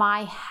about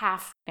my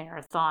half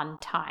marathon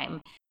time.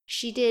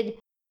 She did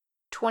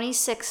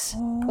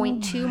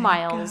 26.2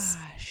 miles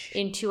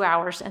in 2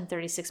 hours and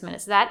 36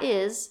 minutes. That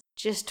is,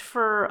 just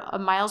for a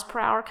miles per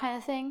hour kind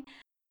of thing,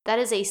 that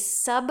is a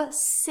sub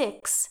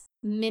 6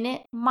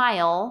 minute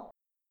mile,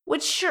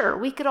 which sure,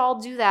 we could all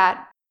do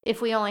that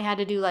if we only had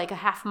to do like a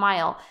half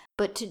mile,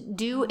 but to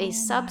do a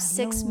sub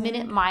 6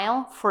 minute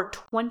mile for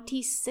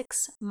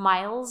 26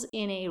 miles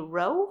in a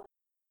row?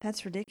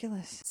 That's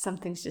ridiculous. Some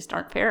things just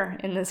aren't fair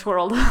in this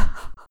world.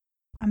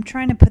 I'm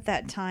trying to put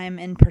that time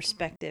in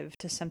perspective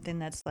to something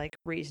that's like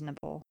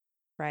reasonable,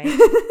 right?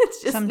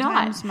 It's just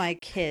Sometimes not. My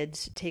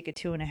kids take a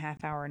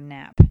 2.5 hour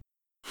nap,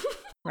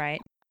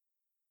 right?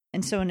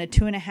 And so in a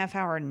 2.5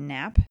 hour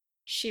nap,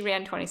 she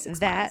ran 26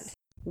 that miles.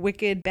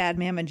 Wicked bad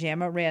mama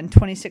jamma ran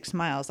 26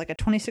 miles, like a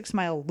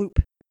 26-mile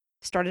loop.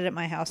 Started at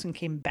my house and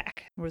came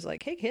back. I was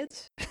like, hey,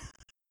 kids,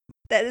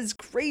 that is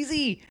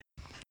crazy.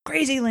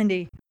 Crazy,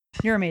 Lindy.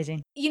 You're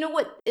amazing. You know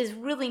what is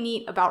really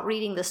neat about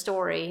reading the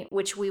story,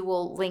 which we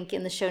will link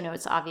in the show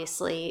notes,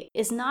 obviously,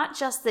 is not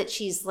just that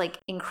she's like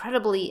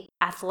incredibly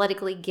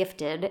athletically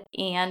gifted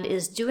and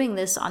is doing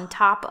this on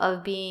top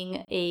of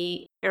being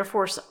a Air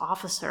Force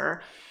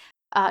officer.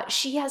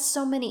 She has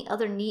so many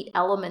other neat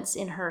elements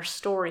in her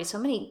story, so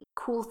many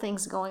cool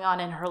things going on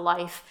in her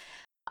life.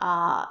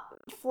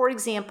 For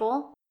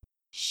example,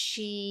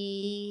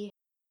 she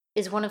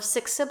is one of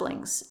 6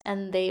 siblings,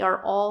 and they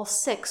are all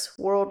 6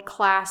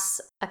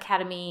 world-class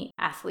Academy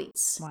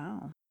athletes.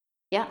 Wow.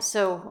 Yeah,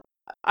 so,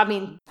 I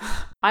mean,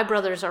 my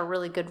brothers are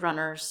really good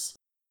runners,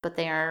 but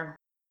they're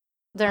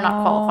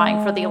not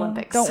qualifying for the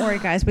Olympics. Don't worry,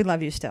 guys. We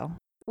love you still.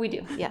 We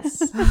do,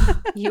 yes.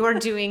 You are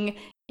doing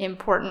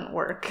important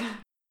work.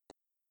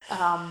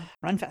 Run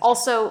faster.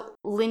 Also,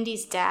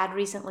 Lindy's dad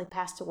recently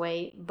passed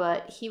away,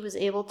 but he was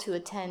able to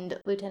attend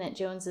Lieutenant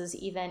Jones's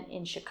event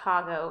in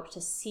Chicago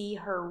to see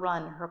her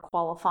run her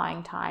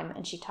qualifying time.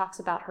 And she talks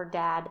about her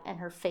dad and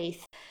her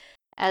faith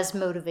as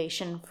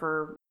motivation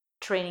for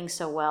training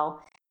so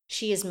well.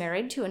 She is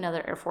married to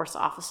another Air Force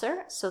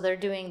officer, so they're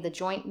doing the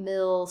joint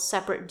mill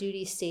separate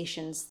duty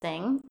stations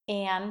thing,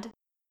 and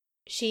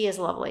she is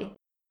lovely.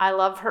 I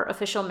love her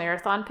official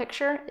marathon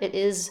picture. It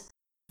is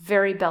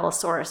very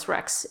Bellasaurus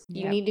Rex.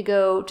 You need to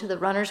go to the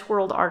Runner's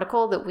World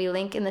article that we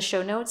link in the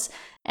show notes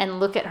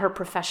and look at her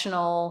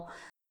professional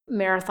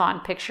marathon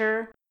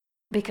picture,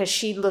 because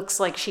she looks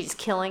like she's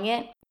killing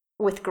it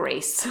with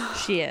grace.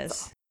 She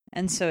is.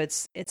 And so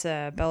it's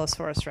a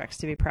Bellasaurus Rex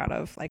to be proud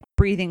of, like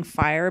breathing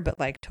fire, but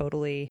like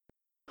totally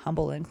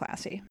humble and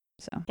classy.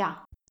 So yeah.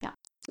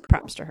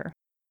 Props to her.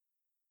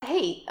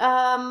 Hey,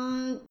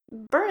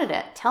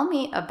 Bernadette, tell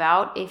me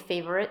about a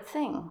favorite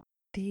thing.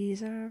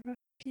 These are a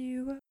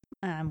few.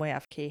 I'm way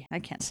off key. I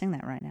can't sing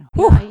that right now.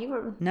 Yeah, you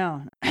were.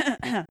 No,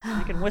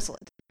 I can whistle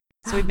it.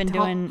 So we've been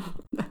doing.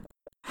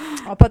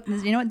 I'll put.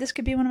 You know what? This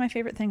could be one of my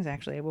favorite things.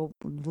 Actually, we'll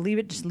leave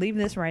it. Just leave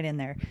this right in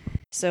there.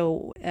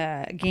 So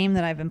a game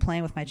that I've been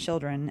playing with my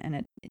children, and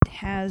it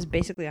has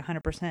basically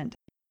 100%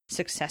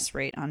 success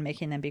rate on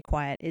making them be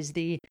quiet, is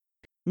the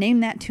Name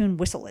That Tune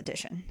Whistle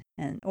Edition,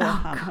 or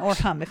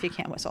hum if you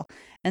can't whistle.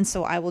 And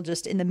so I will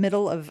just, in the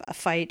middle of a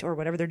fight or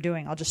whatever they're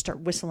doing, I'll just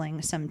start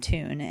whistling some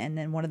tune, and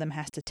then one of them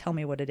has to tell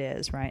me what it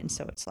is, right? And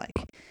so it's like,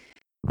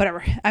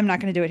 whatever. I'm not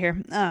going to do it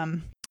here.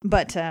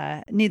 But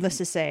needless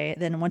to say,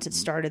 then once it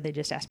started, they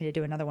just asked me to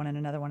do another one and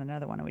another one and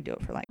another one, and we do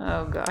it for like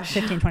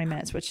 15, 20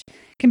 minutes, which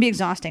can be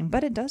exhausting,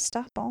 but it does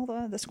stop all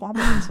the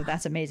squabbling, so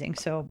that's amazing.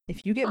 So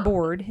if you get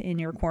bored in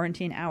your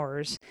quarantine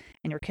hours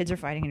and your kids are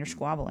fighting and you're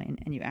squabbling,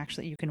 and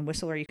you can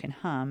whistle or you can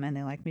hum, and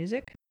they like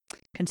music,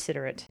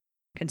 consider it.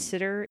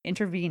 Consider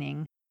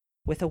intervening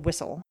with a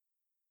whistle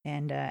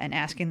and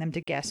asking them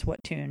to guess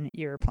what tune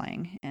you're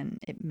playing, and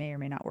it may or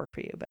may not work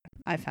for you, but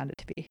I found it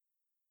to be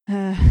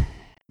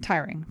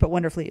tiring, but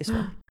wonderfully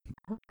useful.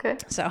 Okay.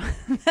 So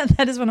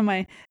that is one of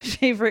my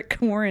favorite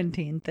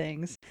quarantine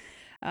things.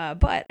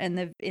 But in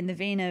the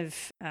vein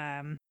of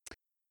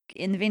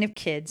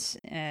kids,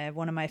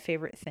 one of my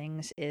favorite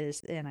things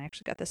is, and I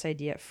actually got this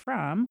idea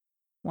from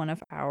one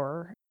of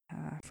our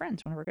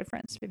friends, one of our good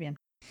friends, Vivian.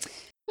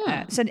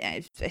 That's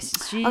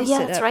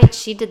right.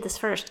 She did this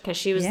first because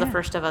she was the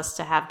first of us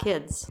to have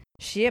kids.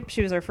 She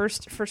was our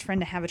first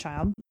friend to have a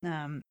child.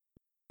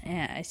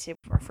 And I say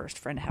our first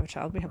friend to have a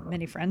child. We have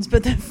many friends,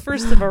 but the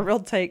first of our real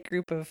tight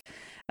group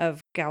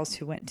of gals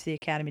who went to the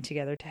academy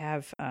together to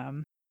have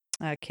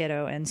a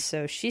kiddo. And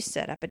so she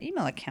set up an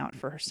email account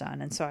for her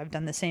son. And so I've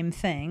done the same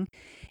thing,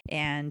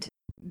 and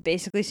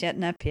basically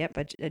setting up a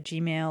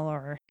Gmail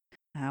or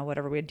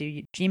whatever we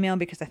do. Gmail,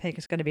 because I think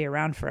it's going to be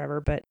around forever,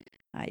 but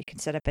you can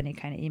set up any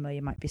kind of email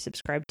you might be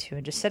subscribed to,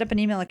 and just set up an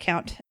email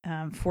account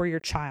for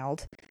your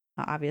child.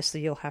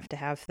 Obviously, you'll have to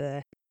have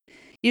the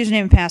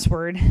username and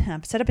password.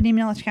 Set up an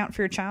email account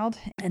for your child,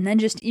 and then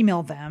just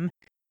email them,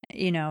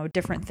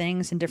 different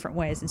things in different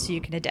ways, and so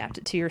you can adapt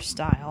it to your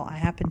style. I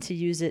happen to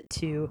use it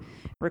to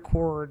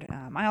record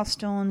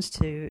milestones,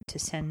 to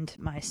send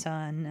my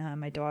son,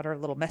 my daughter,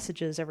 little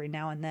messages every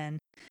now and then.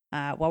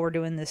 While we're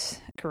doing this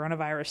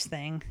coronavirus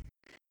thing,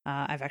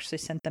 I've actually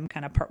sent them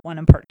kind of part 1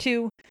 and part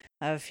 2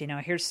 of,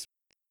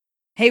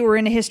 hey, we're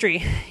into history.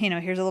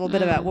 Here's a little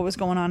bit about what was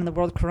going on in the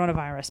world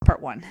coronavirus, part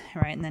 1,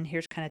 right? And then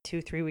here's kind of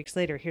 2-3 weeks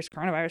later, here's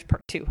coronavirus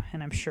part 2.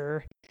 And I'm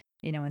sure,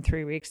 in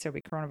 3 weeks, there'll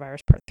be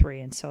coronavirus part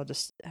 3. And so I'll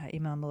just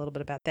email him a little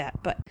bit about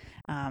that. But,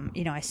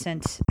 I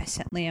sent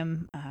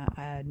Liam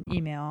an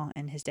email,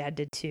 and his dad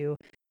did too,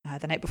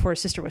 the night before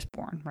his sister was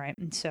born, right?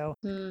 And so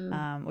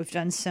we've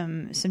done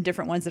some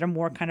different ones that are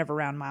more kind of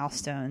around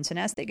milestones. And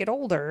as they get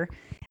older,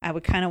 I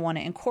would kind of want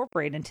to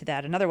incorporate into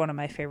that another one of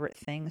my favorite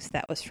things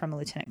that was from a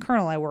lieutenant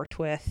colonel I worked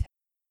with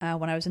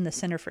when I was in the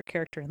Center for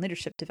Character and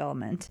Leadership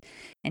Development.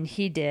 And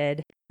he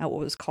did what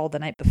was called the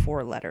night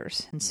before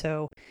letters. And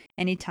so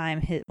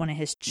anytime one of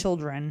his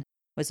children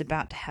was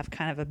about to have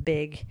kind of a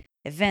big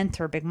event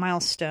or a big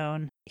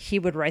milestone, he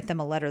would write them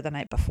a letter the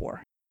night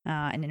before.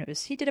 And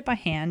he did it by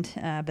hand,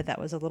 but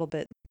that's a little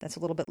bit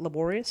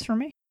laborious for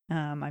me.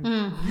 I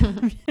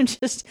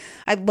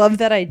love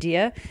that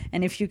idea.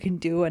 And if you can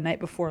do a night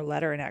before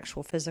letter, an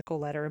actual physical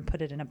letter, and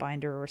put it in a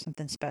binder or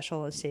something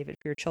special and save it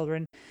for your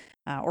children,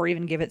 or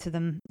even give it to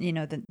them,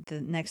 the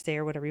next day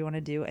or whatever you want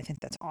to do, I think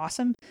that's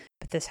awesome.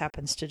 But this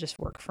happens to just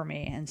work for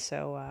me. And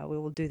so we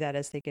will do that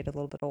as they get a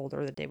little bit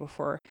older, the day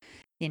before,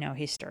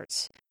 he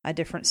starts a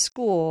different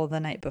school, the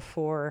night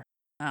before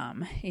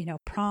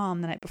prom,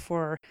 the night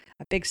before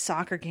a big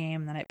soccer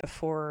game, the night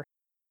before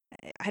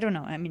I don't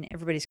know. I mean,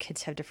 everybody's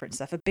kids have different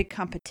stuff. A big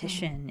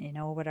competition,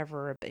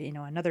 whatever,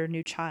 another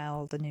new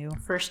child, a new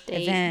First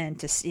date.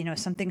 event,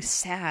 something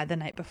sad the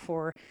night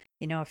before,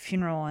 a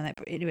funeral. And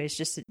anyways,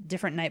 just a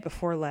different night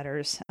before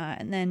letters.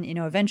 And then,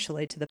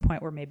 eventually to the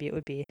point where maybe it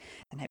would be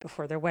the night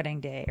before their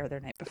wedding day or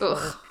their night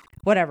before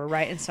whatever,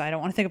 right? And so I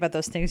don't want to think about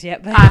those things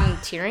yet. But I'm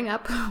tearing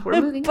up.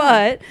 We're moving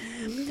on.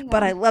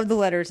 But I love the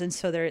letters. And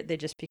so they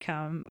just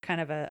become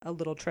kind of a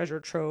little treasure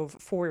trove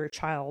for your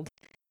child.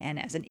 And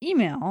as an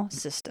email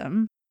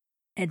system,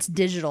 it's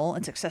digital.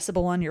 It's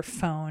accessible on your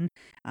phone.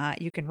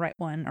 You can write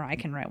one, or I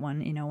can write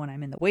one, when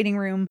I'm in the waiting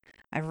room.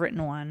 I've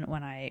written one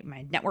when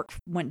my network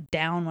went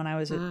down when I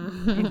was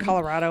in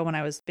Colorado, when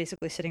I was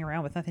basically sitting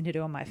around with nothing to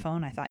do on my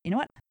phone. I thought, you know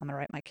what? I'm going to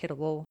write my kid a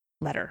little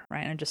letter,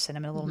 right? And just send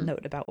him a little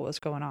note about what was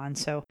going on.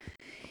 So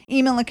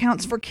email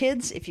accounts for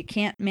kids, if you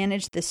can't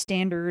manage the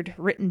standard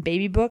written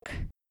baby book,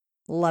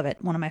 love it.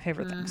 One of my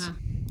favorite things.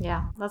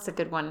 Yeah, that's a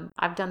good one.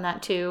 I've done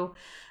that too.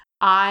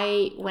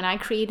 When I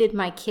created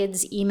my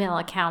kids' email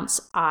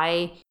accounts,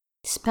 I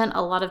spent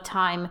a lot of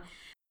time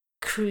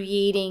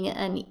creating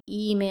an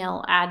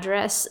email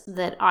address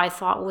that I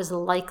thought was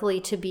likely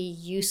to be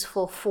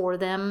useful for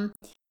them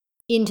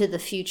into the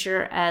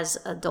future as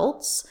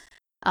adults,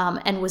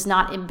 and was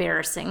not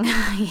embarrassing.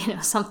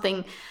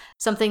 Something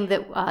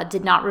that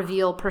did not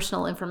reveal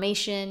personal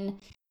information.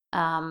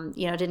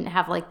 Didn't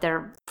have like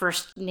their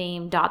first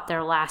name dot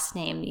their last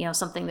name.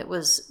 Something that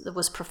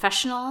was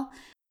professional.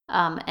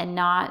 And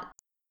not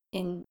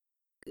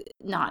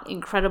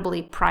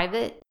incredibly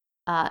private,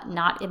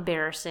 not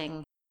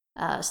embarrassing,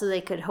 so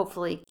they could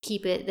hopefully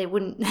keep it. They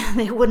wouldn't,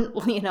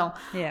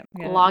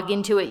 log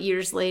into it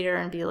years later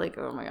and be like,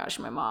 oh my gosh,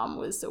 my mom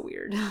was so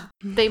weird.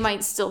 They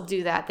might still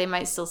do that. They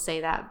might still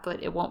say that,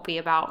 but it won't be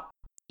about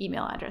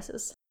email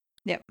addresses.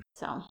 Yep.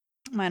 So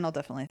mine will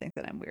definitely think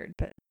that I'm weird,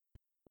 but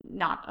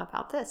not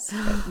about this.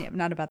 But,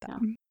 not about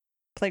that. No.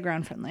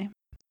 Playground friendly.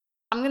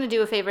 I'm going to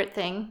do a favorite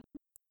thing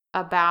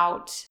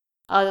about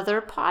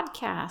other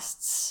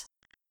podcasts.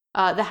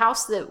 The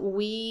house that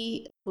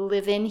we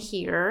live in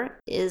here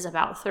is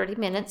about 30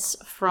 minutes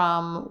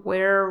from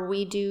where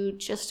we do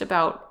just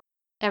about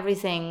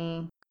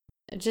everything,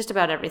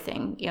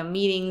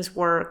 meetings,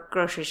 work,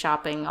 grocery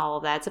shopping, all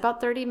of that. It's about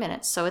 30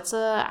 minutes. So it's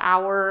an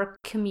hour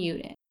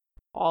commute,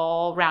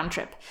 all round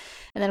trip.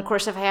 And then, of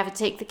course, if I have to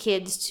take the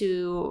kids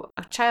to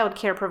a child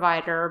care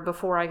provider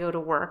before I go to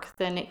work,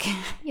 then it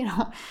can,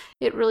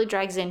 it really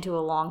drags into a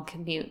long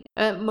commute.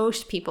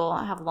 Most people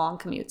have long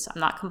commutes. I'm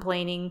not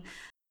complaining.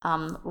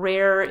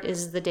 Rare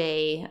is the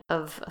day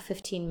of a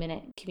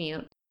 15-minute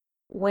commute.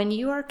 When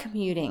you are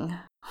commuting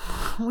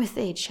with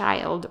a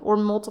child or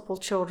multiple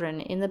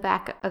children in the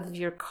back of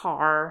your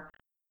car,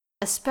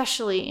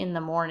 especially in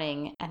the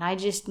morning, and I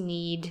just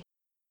need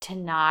to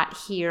not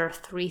hear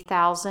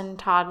 3,000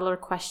 toddler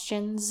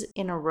questions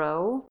in a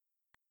row.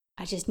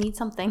 I just need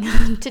something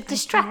to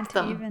distract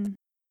them.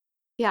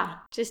 Yeah,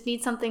 just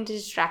need something to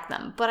distract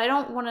them. But I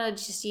don't want to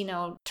just,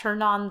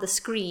 turn on the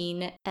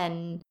screen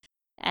and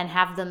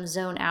have them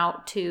zone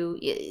out to,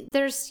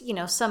 there's,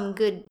 some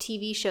good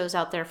TV shows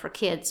out there for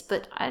kids,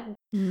 but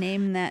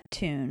Name that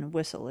tune,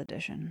 Whistle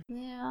Edition.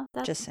 Yeah,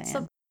 that's just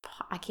saying.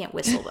 I can't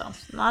whistle though.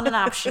 Not an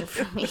option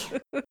for me.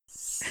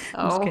 So,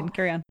 I'm just kidding.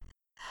 Carry on.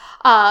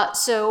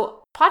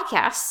 So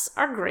podcasts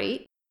are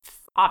great.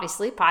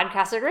 Obviously,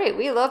 podcasts are great.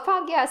 We love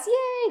podcasts.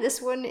 Yay!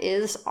 This one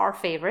is our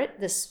favorite.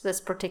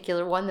 This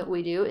particular one that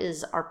we do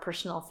is our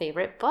personal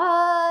favorite.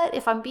 But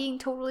if I'm being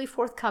totally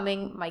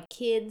forthcoming, my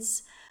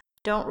kids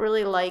don't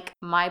really like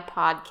my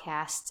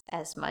podcast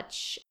as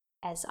much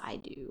as I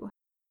do.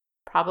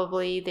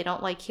 Probably they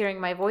don't like hearing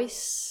my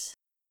voice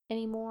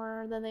any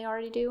more than they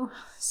already do.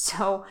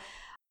 So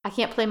I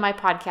can't play my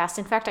podcast.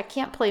 In fact, I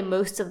can't play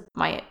most of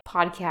my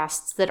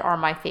podcasts that are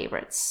my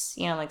favorites.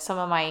 Like some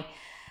of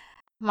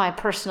my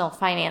personal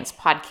finance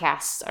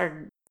podcasts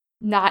are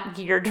not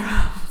geared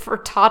for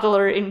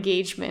toddler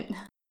engagement.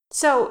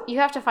 So you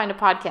have to find a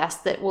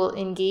podcast that will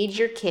engage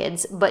your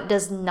kids, but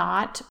does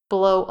not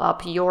blow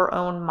up your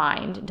own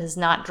mind, does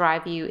not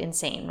drive you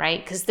insane,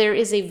 right? Because there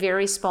is a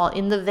very small,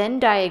 in the Venn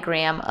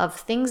diagram of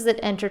things that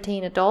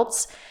entertain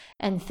adults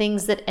and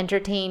things that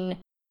entertain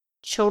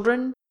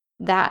children,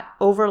 that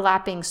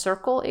overlapping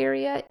circle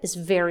area is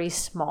very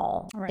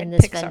small in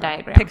this Venn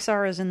diagram.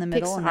 Pixar is in the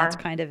middle, and that's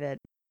kind of it.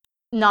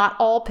 Not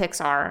all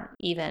Pixar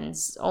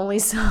evens, only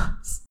some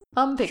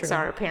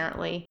Pixar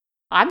apparently.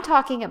 I'm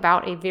talking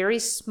about a very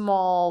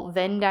small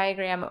Venn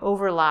diagram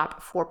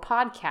overlap for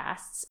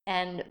podcasts,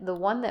 and the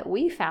one that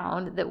we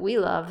found that we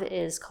love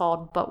is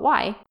called But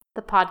Why?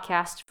 The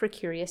Podcast for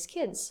Curious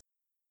Kids.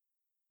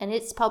 And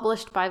it's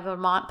published by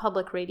Vermont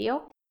Public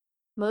Radio.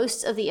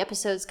 Most of the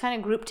episodes kind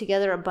of group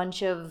together a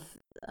bunch of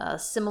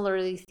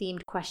similarly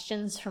themed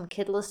questions from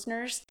kid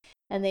listeners,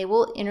 and they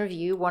will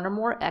interview one or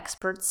more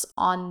experts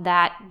on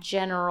that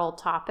general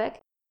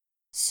topic.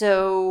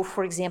 So,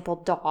 for example,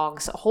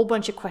 dogs, a whole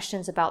bunch of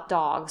questions about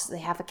dogs. They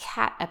have a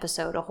cat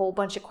episode, a whole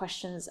bunch of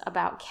questions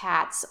about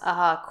cats,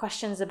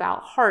 questions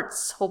about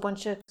hearts, a whole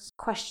bunch of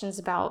questions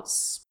about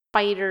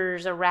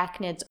spiders,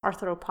 arachnids,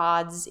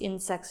 arthropods,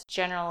 insects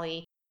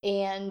generally.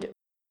 And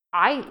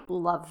I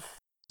love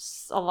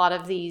a lot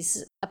of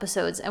these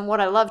episodes. And what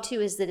I love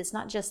too is that it's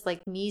not just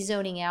like me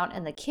zoning out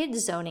and the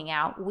kids zoning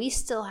out. We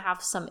still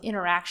have some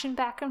interaction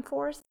back and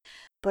forth,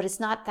 but it's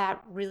not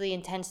that really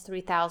intense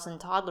 3,000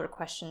 toddler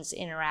questions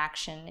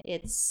interaction.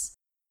 It's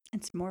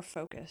more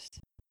focused.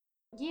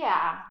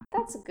 Yeah,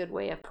 that's a good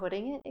way of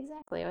putting it.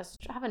 Exactly. I was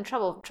having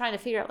trouble trying to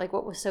figure out like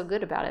what was so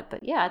good about it, but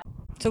yeah.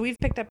 So we've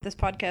picked up this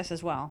podcast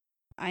as well.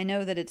 I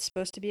know that it's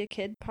supposed to be a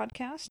kid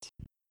podcast.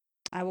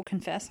 I will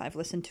confess I've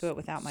listened to it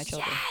without my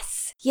children.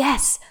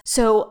 Yes.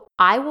 So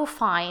I will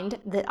find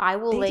that I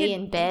will lay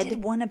in bed. They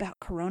did one about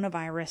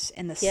coronavirus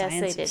and the Yes,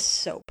 science they of did.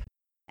 soap.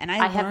 And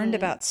I learned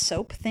about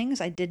soap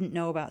things I didn't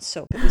know about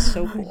soap. It was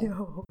so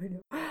cool. I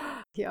know.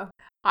 Yeah.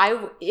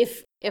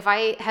 If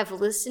I have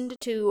listened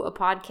to a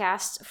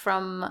podcast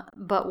from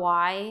But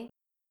Why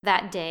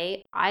that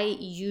day, I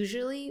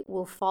usually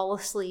will fall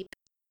asleep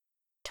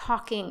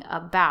talking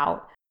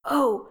about,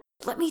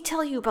 let me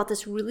tell you about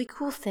this really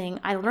cool thing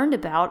I learned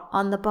about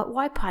on the But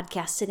Why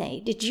podcast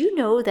today. Did you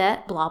know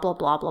that blah, blah,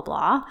 blah, blah,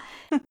 blah?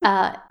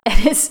 And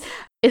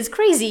it's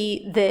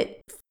crazy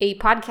that a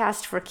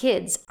podcast for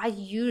kids, I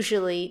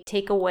usually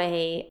take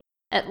away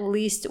at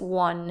least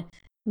one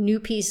new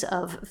piece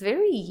of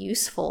very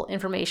useful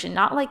information.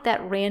 Not like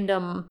that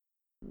random,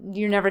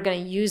 you're never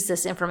going to use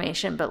this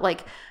information, but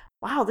like,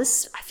 wow,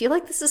 I feel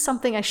like this is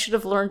something I should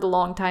have learned a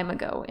long time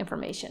ago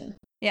information.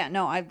 Yeah,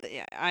 no, I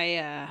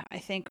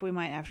think we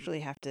might actually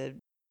have to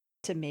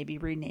maybe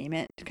rename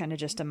it kind of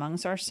just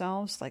amongst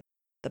ourselves, like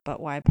the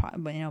But Why,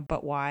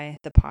 But Why,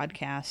 the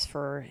podcast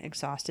for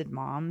exhausted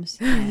moms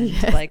and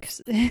Yes. like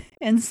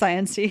and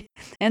sciencey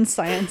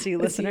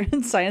listeners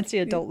and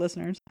sciencey adult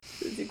listeners.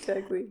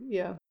 Exactly,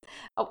 yeah.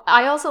 Oh,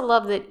 I also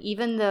love that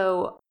even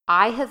though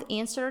I have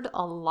answered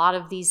a lot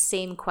of these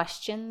same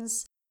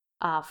questions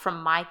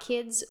from my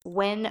kids,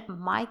 when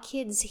my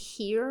kids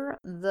hear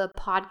the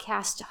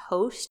podcast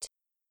host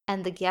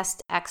and the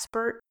guest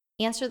expert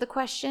answer the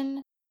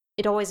question,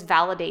 it always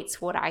validates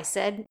what I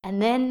said,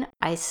 and then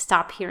I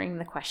stop hearing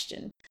the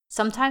question.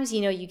 Sometimes,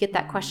 you get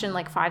that question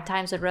like 5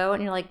 times in a row,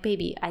 and you're like,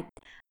 baby, I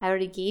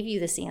already gave you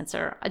this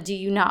answer. Do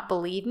you not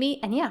believe me?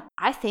 And yeah,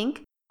 I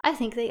think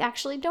they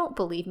actually don't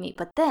believe me.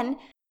 But then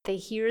they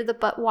hear the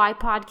But Why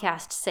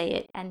podcast say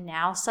it, and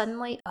now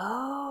suddenly,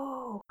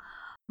 oh,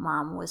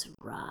 Mom was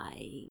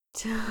right.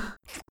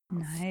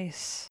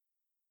 Nice.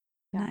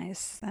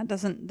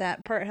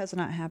 That part has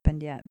not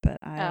happened yet, but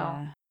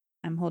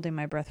I'm holding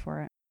my breath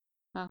for it.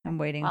 Okay. I'm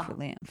waiting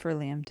for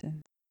Liam to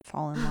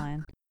fall in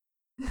line.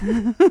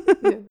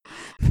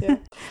 Yeah.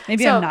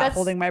 Maybe I'm not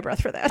holding my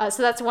breath for that.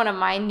 So that's one of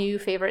my new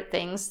favorite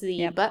things,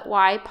 the But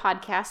Why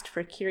podcast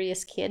for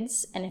curious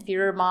kids. And if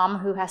you're a mom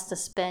who has to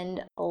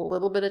spend a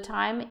little bit of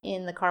time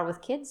in the car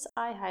with kids,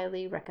 I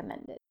highly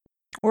recommend it.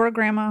 Or a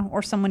grandma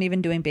or someone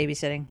even doing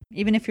babysitting.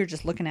 Even if you're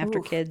just looking after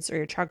kids or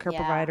your childcare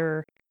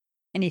provider,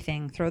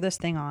 anything, throw this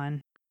thing on.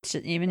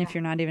 Even if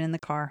you're not even in the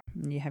car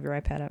and you have your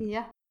iPad up.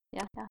 Yeah.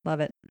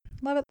 Love it.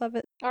 Love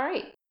it. All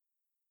right.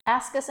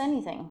 Ask us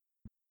anything.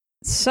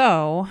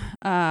 So,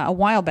 a long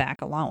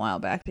while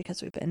back,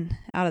 because we've been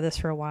out of this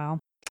for a while,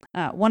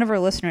 one of our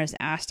listeners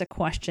asked a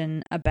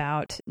question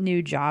about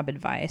new job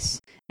advice,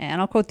 and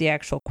I'll quote the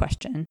actual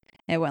question.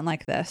 It went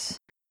like this,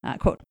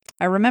 quote,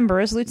 I remember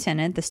as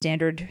lieutenant, the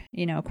standard,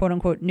 quote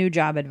unquote, new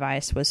job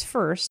advice was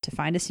first to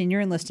find a senior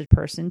enlisted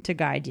person to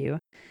guide you,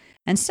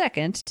 and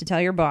second, to tell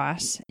your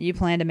boss you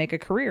plan to make a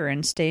career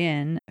and stay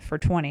in for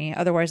 20,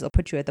 otherwise they'll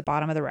put you at the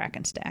bottom of the rack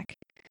and stack.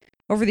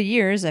 Over the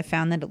years, I've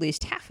found that at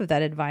least half of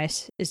that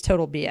advice is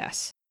total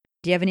BS.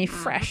 Do you have any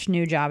fresh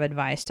new job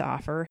advice to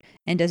offer?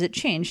 And does it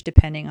change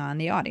depending on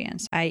the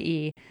audience,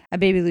 i.e. a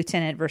baby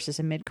lieutenant versus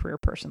a mid-career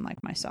person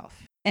like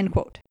myself? End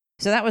quote.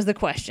 So that was the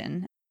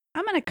question.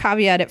 I'm going to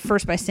caveat it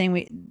first by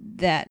saying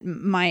that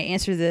my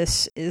answer to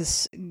this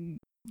is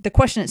the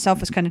question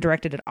itself is kind of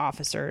directed at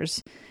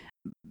officers.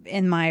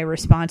 And my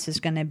response is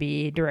going to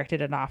be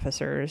directed at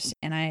officers.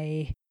 And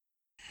I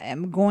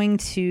am going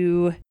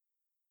to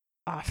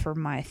offer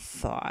my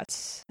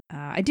thoughts.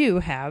 I do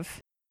have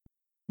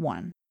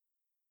one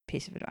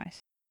piece of advice.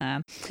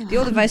 The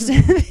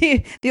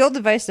old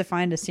advice to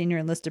find a senior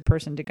enlisted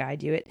person to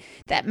guide you.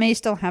 That may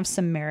still have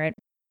some merit.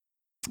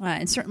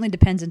 It certainly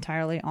depends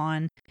entirely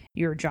on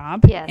your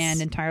job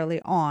and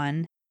entirely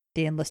on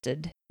the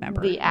enlisted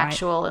member. The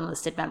actual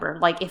enlisted member.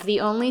 Like if the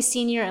only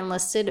senior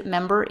enlisted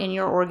member in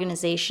your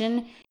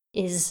organization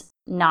is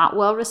not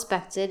well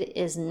respected,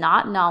 is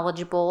not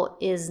knowledgeable,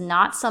 is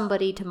not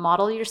somebody to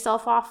model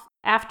yourself off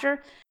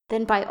after,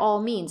 then by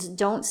all means,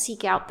 don't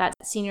seek out that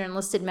senior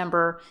enlisted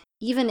member,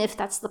 even if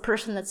that's the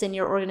person that's in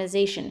your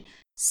organization.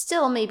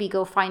 Still maybe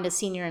go find a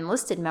senior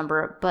enlisted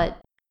member, but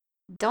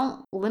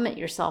don't limit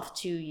yourself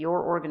to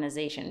your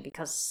organization,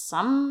 because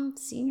some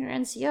senior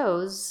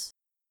NCOs,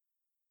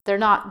 they're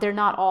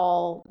not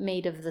all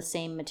made of the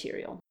same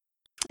material.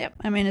 Yep.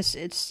 I mean,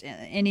 it's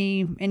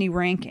any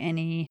rank,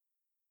 any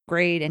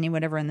grade, any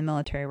whatever in the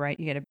military, right?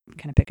 You got to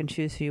kind of pick and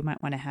choose who you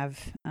might want to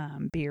have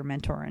be your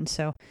mentor. And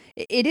so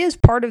it is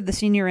part of the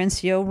senior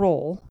NCO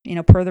role,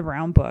 per the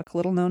Brown book,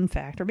 little known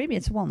fact, or maybe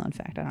it's a well-known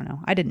fact. I don't know.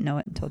 I didn't know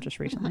it until just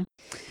recently.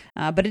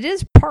 But it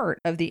is part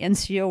of the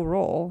NCO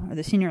role, or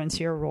the senior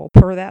NCO role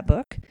per that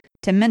book,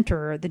 to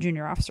mentor the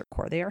junior officer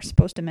corps. They are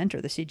supposed to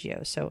mentor the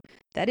CGO. So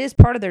that is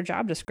part of their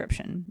job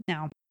description.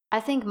 Now, I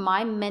think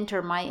my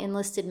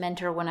enlisted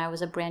mentor when I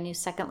was a brand new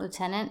second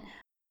lieutenant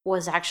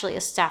was actually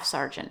a staff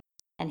sergeant,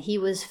 and he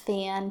was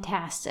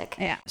fantastic.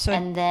 Yeah.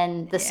 And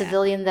then the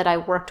civilian that I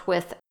worked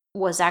with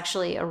was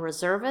actually a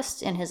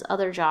reservist in his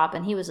other job,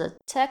 and he was a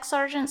tech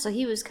sergeant, so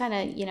he was kind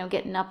of,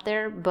 getting up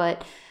there,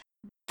 but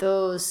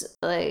those,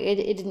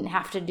 it didn't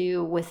have to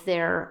do with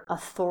their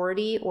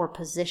authority or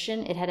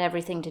position. It had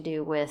everything to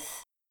do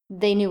with,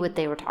 they knew what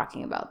they were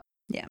talking about.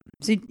 Yeah.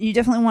 So you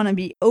definitely want to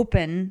be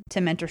open to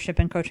mentorship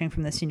and coaching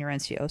from the senior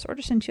NCOs, or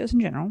just NCOs in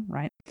general,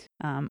 right?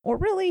 Or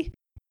really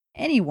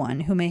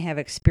anyone who may have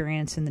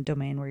experience in the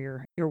domain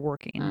where you're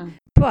working.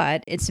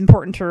 But it's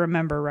important to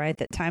remember, right,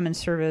 that time in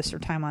service or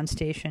time on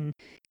station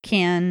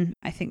can,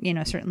 I think,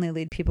 certainly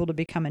lead people to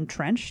become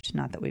entrenched.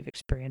 Not that we've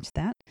experienced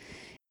that.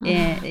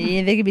 And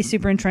they can be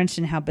super entrenched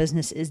in how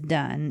business is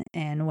done.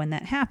 And when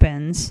that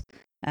happens,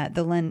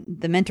 the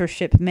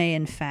mentorship may,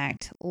 in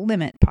fact,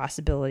 limit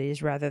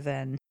possibilities rather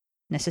than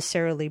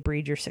necessarily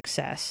breed your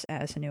success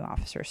as a new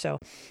officer. So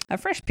a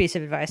fresh piece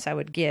of advice I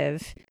would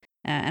give,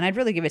 and I'd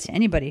really give it to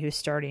anybody who's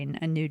starting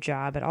a new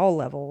job at all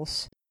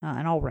levels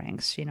and all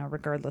ranks,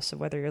 regardless of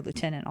whether you're a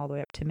lieutenant all the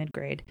way up to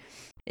mid-grade,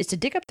 is to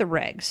dig up the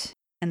regs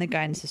and the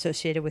guidance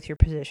associated with your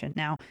position.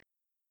 Now,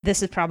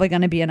 this is probably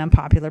going to be an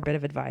unpopular bit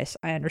of advice.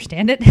 I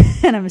understand it,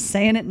 and I'm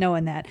saying it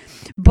knowing that.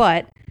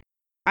 But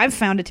I've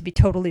found it to be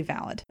totally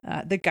valid.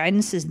 The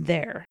guidance is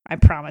there, I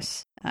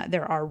promise.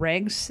 There are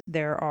regs,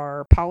 there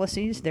are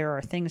policies, there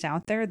are things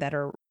out there that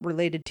are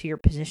related to your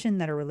position,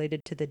 that are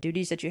related to the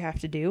duties that you have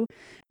to do.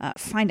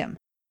 Find them,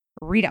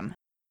 read them,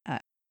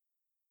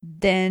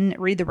 then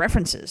read the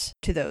references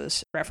to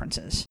those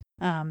references.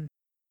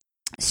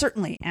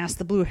 Certainly ask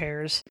the blue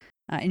hairs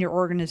in your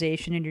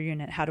organization, in your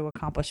unit, how to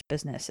accomplish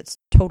business. It's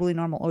totally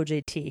normal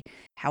OJT.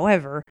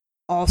 However,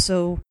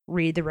 also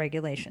read the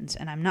regulations.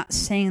 And I'm not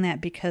saying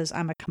that because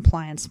I'm a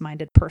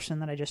compliance-minded person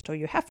that I just told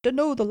you have to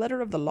know the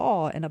letter of the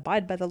law and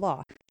abide by the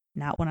law.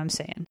 Not what I'm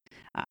saying.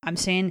 I'm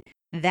saying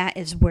that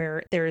is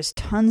where there is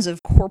tons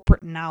of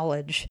corporate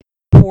knowledge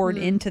poured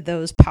into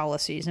those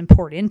policies and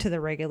poured into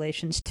the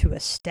regulations to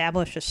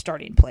establish a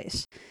starting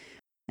place.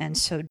 And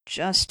so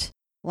just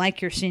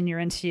like your senior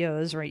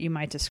NCOs, right, you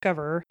might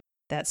discover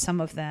that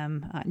some of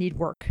them need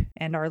work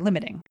and are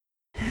limiting.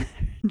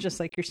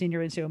 Just like your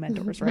senior NCO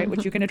mentors, right,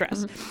 which you can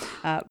address.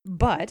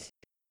 But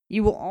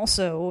you will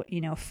also,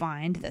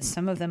 find that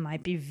some of them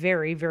might be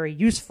very, very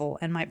useful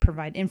and might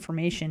provide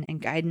information and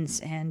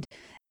guidance and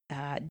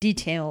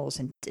details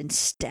and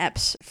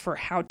steps for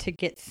how to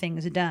get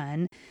things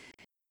done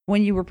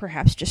when you were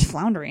perhaps just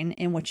floundering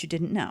in what you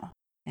didn't know.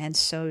 And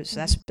so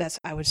that's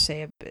I would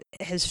say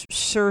has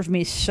served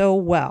me so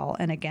well.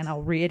 And again,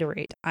 I'll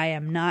reiterate, I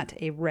am not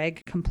a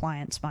reg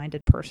compliance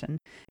minded person,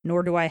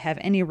 nor do I have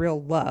any real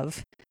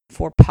love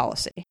for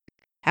policy.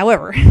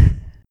 However,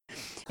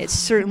 it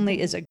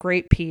certainly is a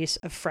great piece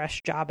of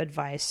fresh job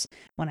advice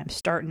when I'm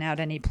starting out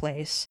any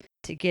place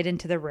to get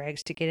into the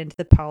regs, to get into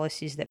the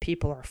policies that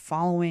people are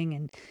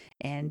following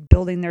and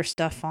building their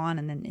stuff on,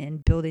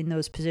 and building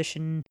those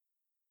position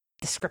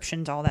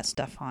descriptions, all that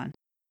stuff on.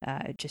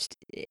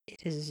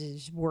 It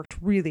has worked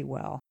really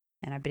well,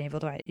 and I've been able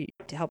to.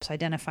 It helps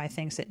identify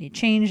things that need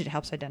change. It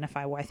helps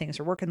identify why things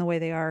are working the way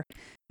they are.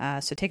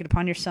 So take it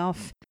upon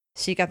yourself,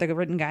 seek out the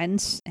written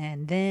guidance,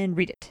 and then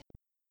read it.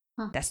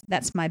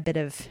 That's my bit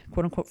of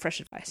quote unquote fresh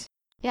advice.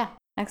 Yeah,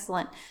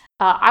 excellent.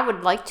 I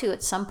would like to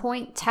at some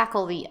point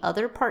tackle the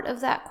other part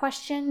of that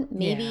question,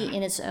 maybe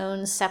in its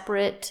own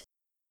separate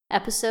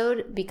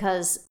episode,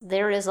 because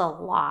there is a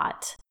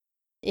lot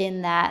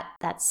in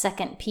that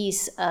second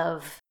piece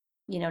of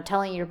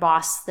telling your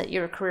boss that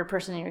you're a career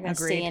person and you're going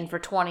to stay in for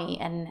 20,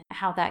 and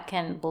how that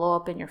can blow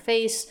up in your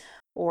face,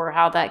 or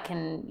how that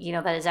can,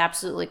 that is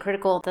absolutely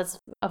critical. That's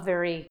a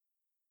very,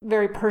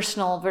 very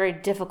personal, very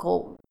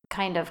difficult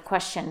kind of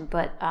question,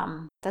 but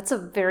that's a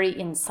very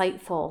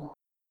insightful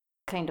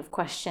kind of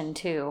question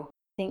too.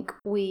 I think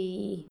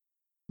we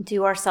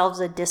do ourselves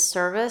a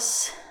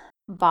disservice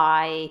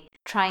by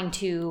trying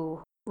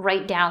to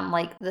write down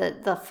like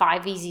the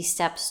 5 easy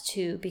steps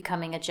to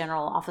becoming a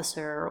general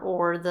officer,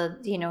 or the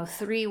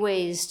 3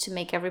 ways to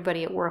make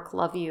everybody at work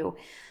love you.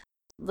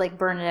 Like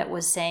Bernadette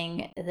was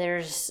saying,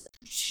 there's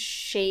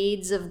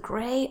shades of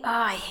gray.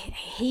 I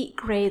hate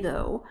gray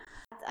though.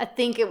 I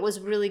think it was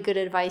really good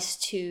advice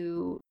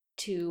to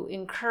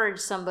encourage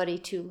somebody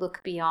to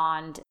look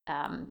beyond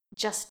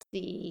just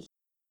the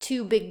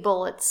 2 big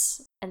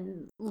bullets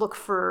and look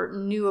for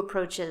new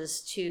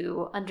approaches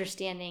to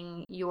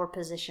understanding your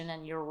position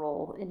and your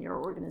role in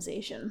your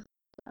organization.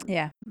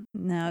 Yeah,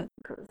 no,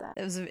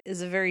 it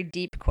was a very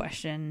deep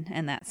question,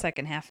 and that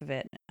second half of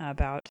it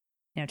about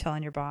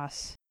telling your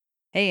boss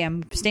hey,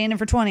 I'm standing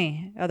for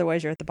 20.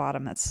 Otherwise, you're at the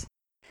bottom. That's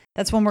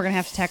one we're gonna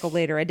have to tackle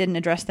later. I didn't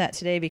address that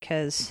today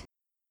because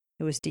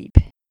it was deep,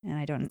 and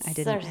I don't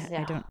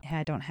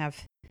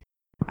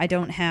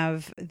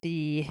have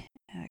the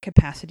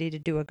capacity to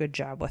do a good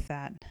job with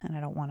that, and I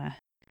don't want to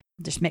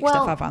just make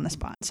stuff up on the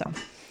spot. So,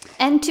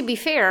 and to be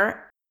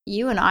fair,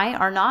 you and I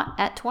are not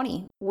at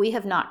 20. We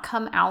have not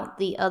come out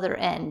the other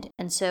end,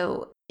 and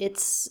so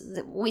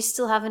we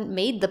still haven't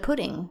made the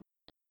pudding.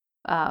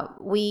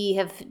 We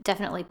have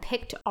definitely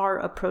picked our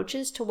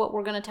approaches to what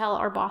we're going to tell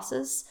our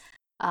bosses,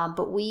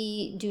 but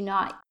we do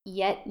not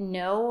yet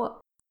know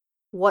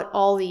what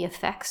all the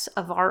effects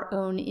of our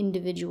own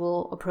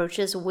individual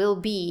approaches will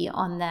be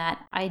on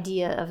that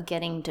idea of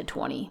getting to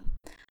 20.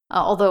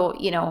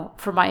 Although,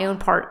 for my own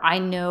part, I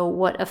know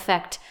what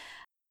effect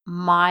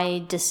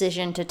my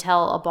decision to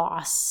tell a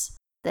boss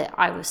that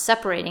I was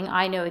separating,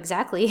 I know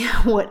exactly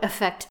what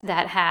effect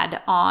that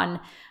had on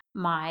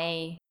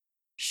my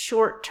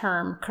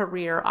short-term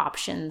career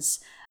options.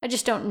 I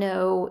just don't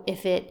know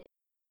if it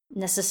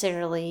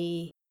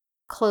necessarily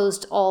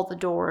closed all the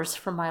doors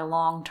for my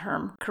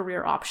long-term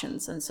career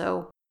options. And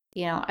so,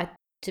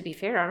 to be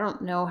fair, I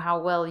don't know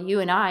how well you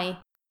and I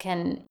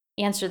can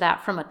answer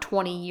that from a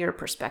 20-year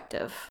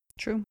perspective.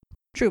 True,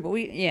 but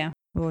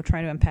we'll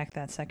try to unpack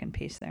that second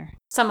piece there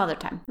some other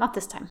time, not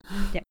this time.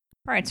 Yep.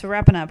 All right, so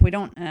wrapping up, we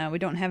don't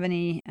have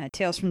any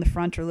tales from the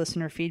front or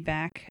listener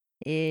feedback.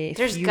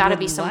 There's got to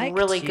be some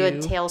really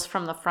good tales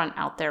from the front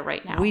out there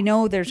right now. We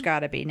know there's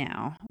got to be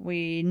now.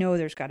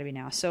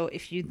 So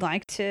if you'd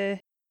like to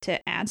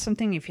add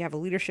something, if you have a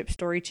leadership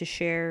story to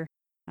share,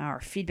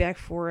 or feedback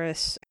for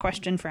us, a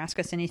question for Ask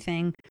Us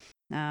Anything,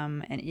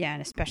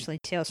 and especially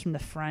tales from the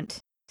front,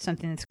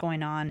 something that's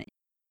going on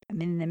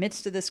in the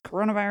midst of this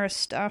coronavirus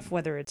stuff,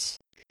 whether it's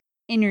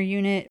in your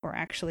unit or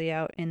actually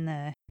out in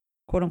the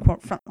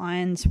quote-unquote front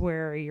lines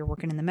where you're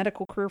working in the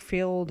medical career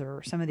field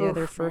or some of the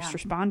other first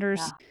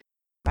responders,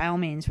 by all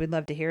means, we'd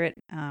love to hear it.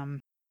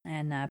 And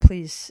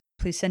please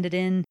send it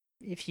in.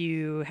 If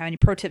you have any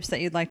pro tips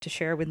that you'd like to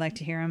share, we'd like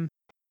to hear them.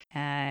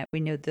 We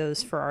know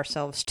those for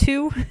ourselves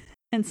too.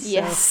 And so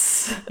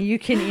yes. You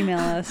can email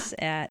us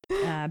at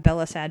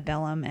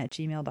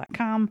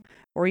bellisadbellum@gmail.com,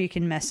 or you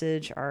can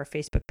message our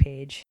Facebook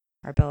page,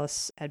 our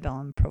Bellis Ad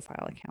Bellum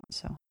profile account.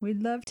 So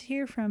we'd love to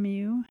hear from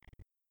you.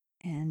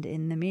 And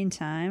in the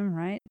meantime,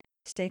 right,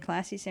 stay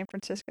classy, San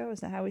Francisco.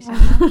 Is that how we sign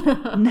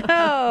off?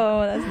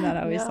 No, that's not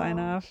how we sign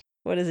off.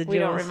 What is it, Jules?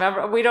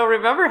 We don't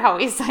remember how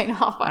we sign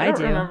off. I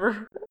don't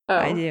remember. Oh.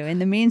 I do. In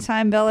the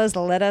meantime, Bellas,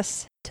 let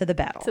us to the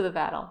battle. To the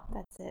battle.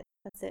 That's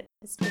it.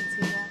 It's been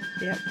too long.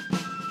 Yep.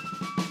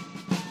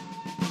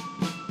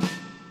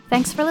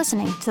 Thanks for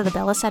listening to the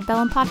Bellis Ad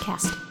Bellum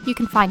podcast. You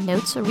can find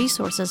notes or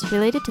resources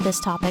related to this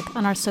topic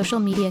on our social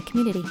media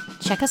community.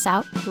 Check us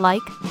out,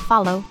 like,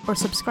 follow, or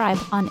subscribe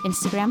on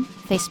Instagram,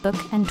 Facebook,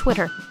 and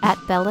Twitter at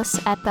Bellis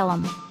Ad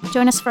Bellum.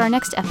 Join us for our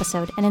next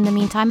episode, and in the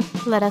meantime,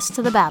 let us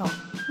to the battle.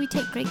 We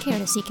take great care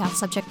to seek out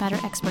subject matter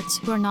experts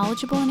who are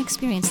knowledgeable and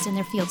experienced in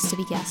their fields to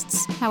be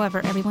guests.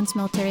 However, everyone's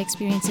military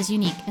experience is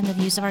unique, and the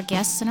views of our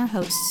guests and our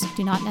hosts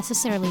do not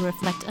necessarily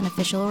reflect an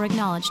official or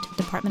acknowledged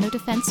Department of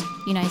Defense,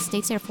 United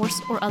States Air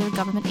Force, or other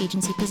government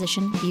agency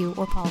position, view,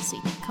 or policy.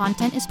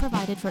 Content is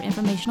provided for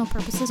informational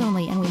purposes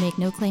only, and we make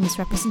no claim as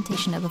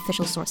representation of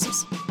official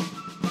sources.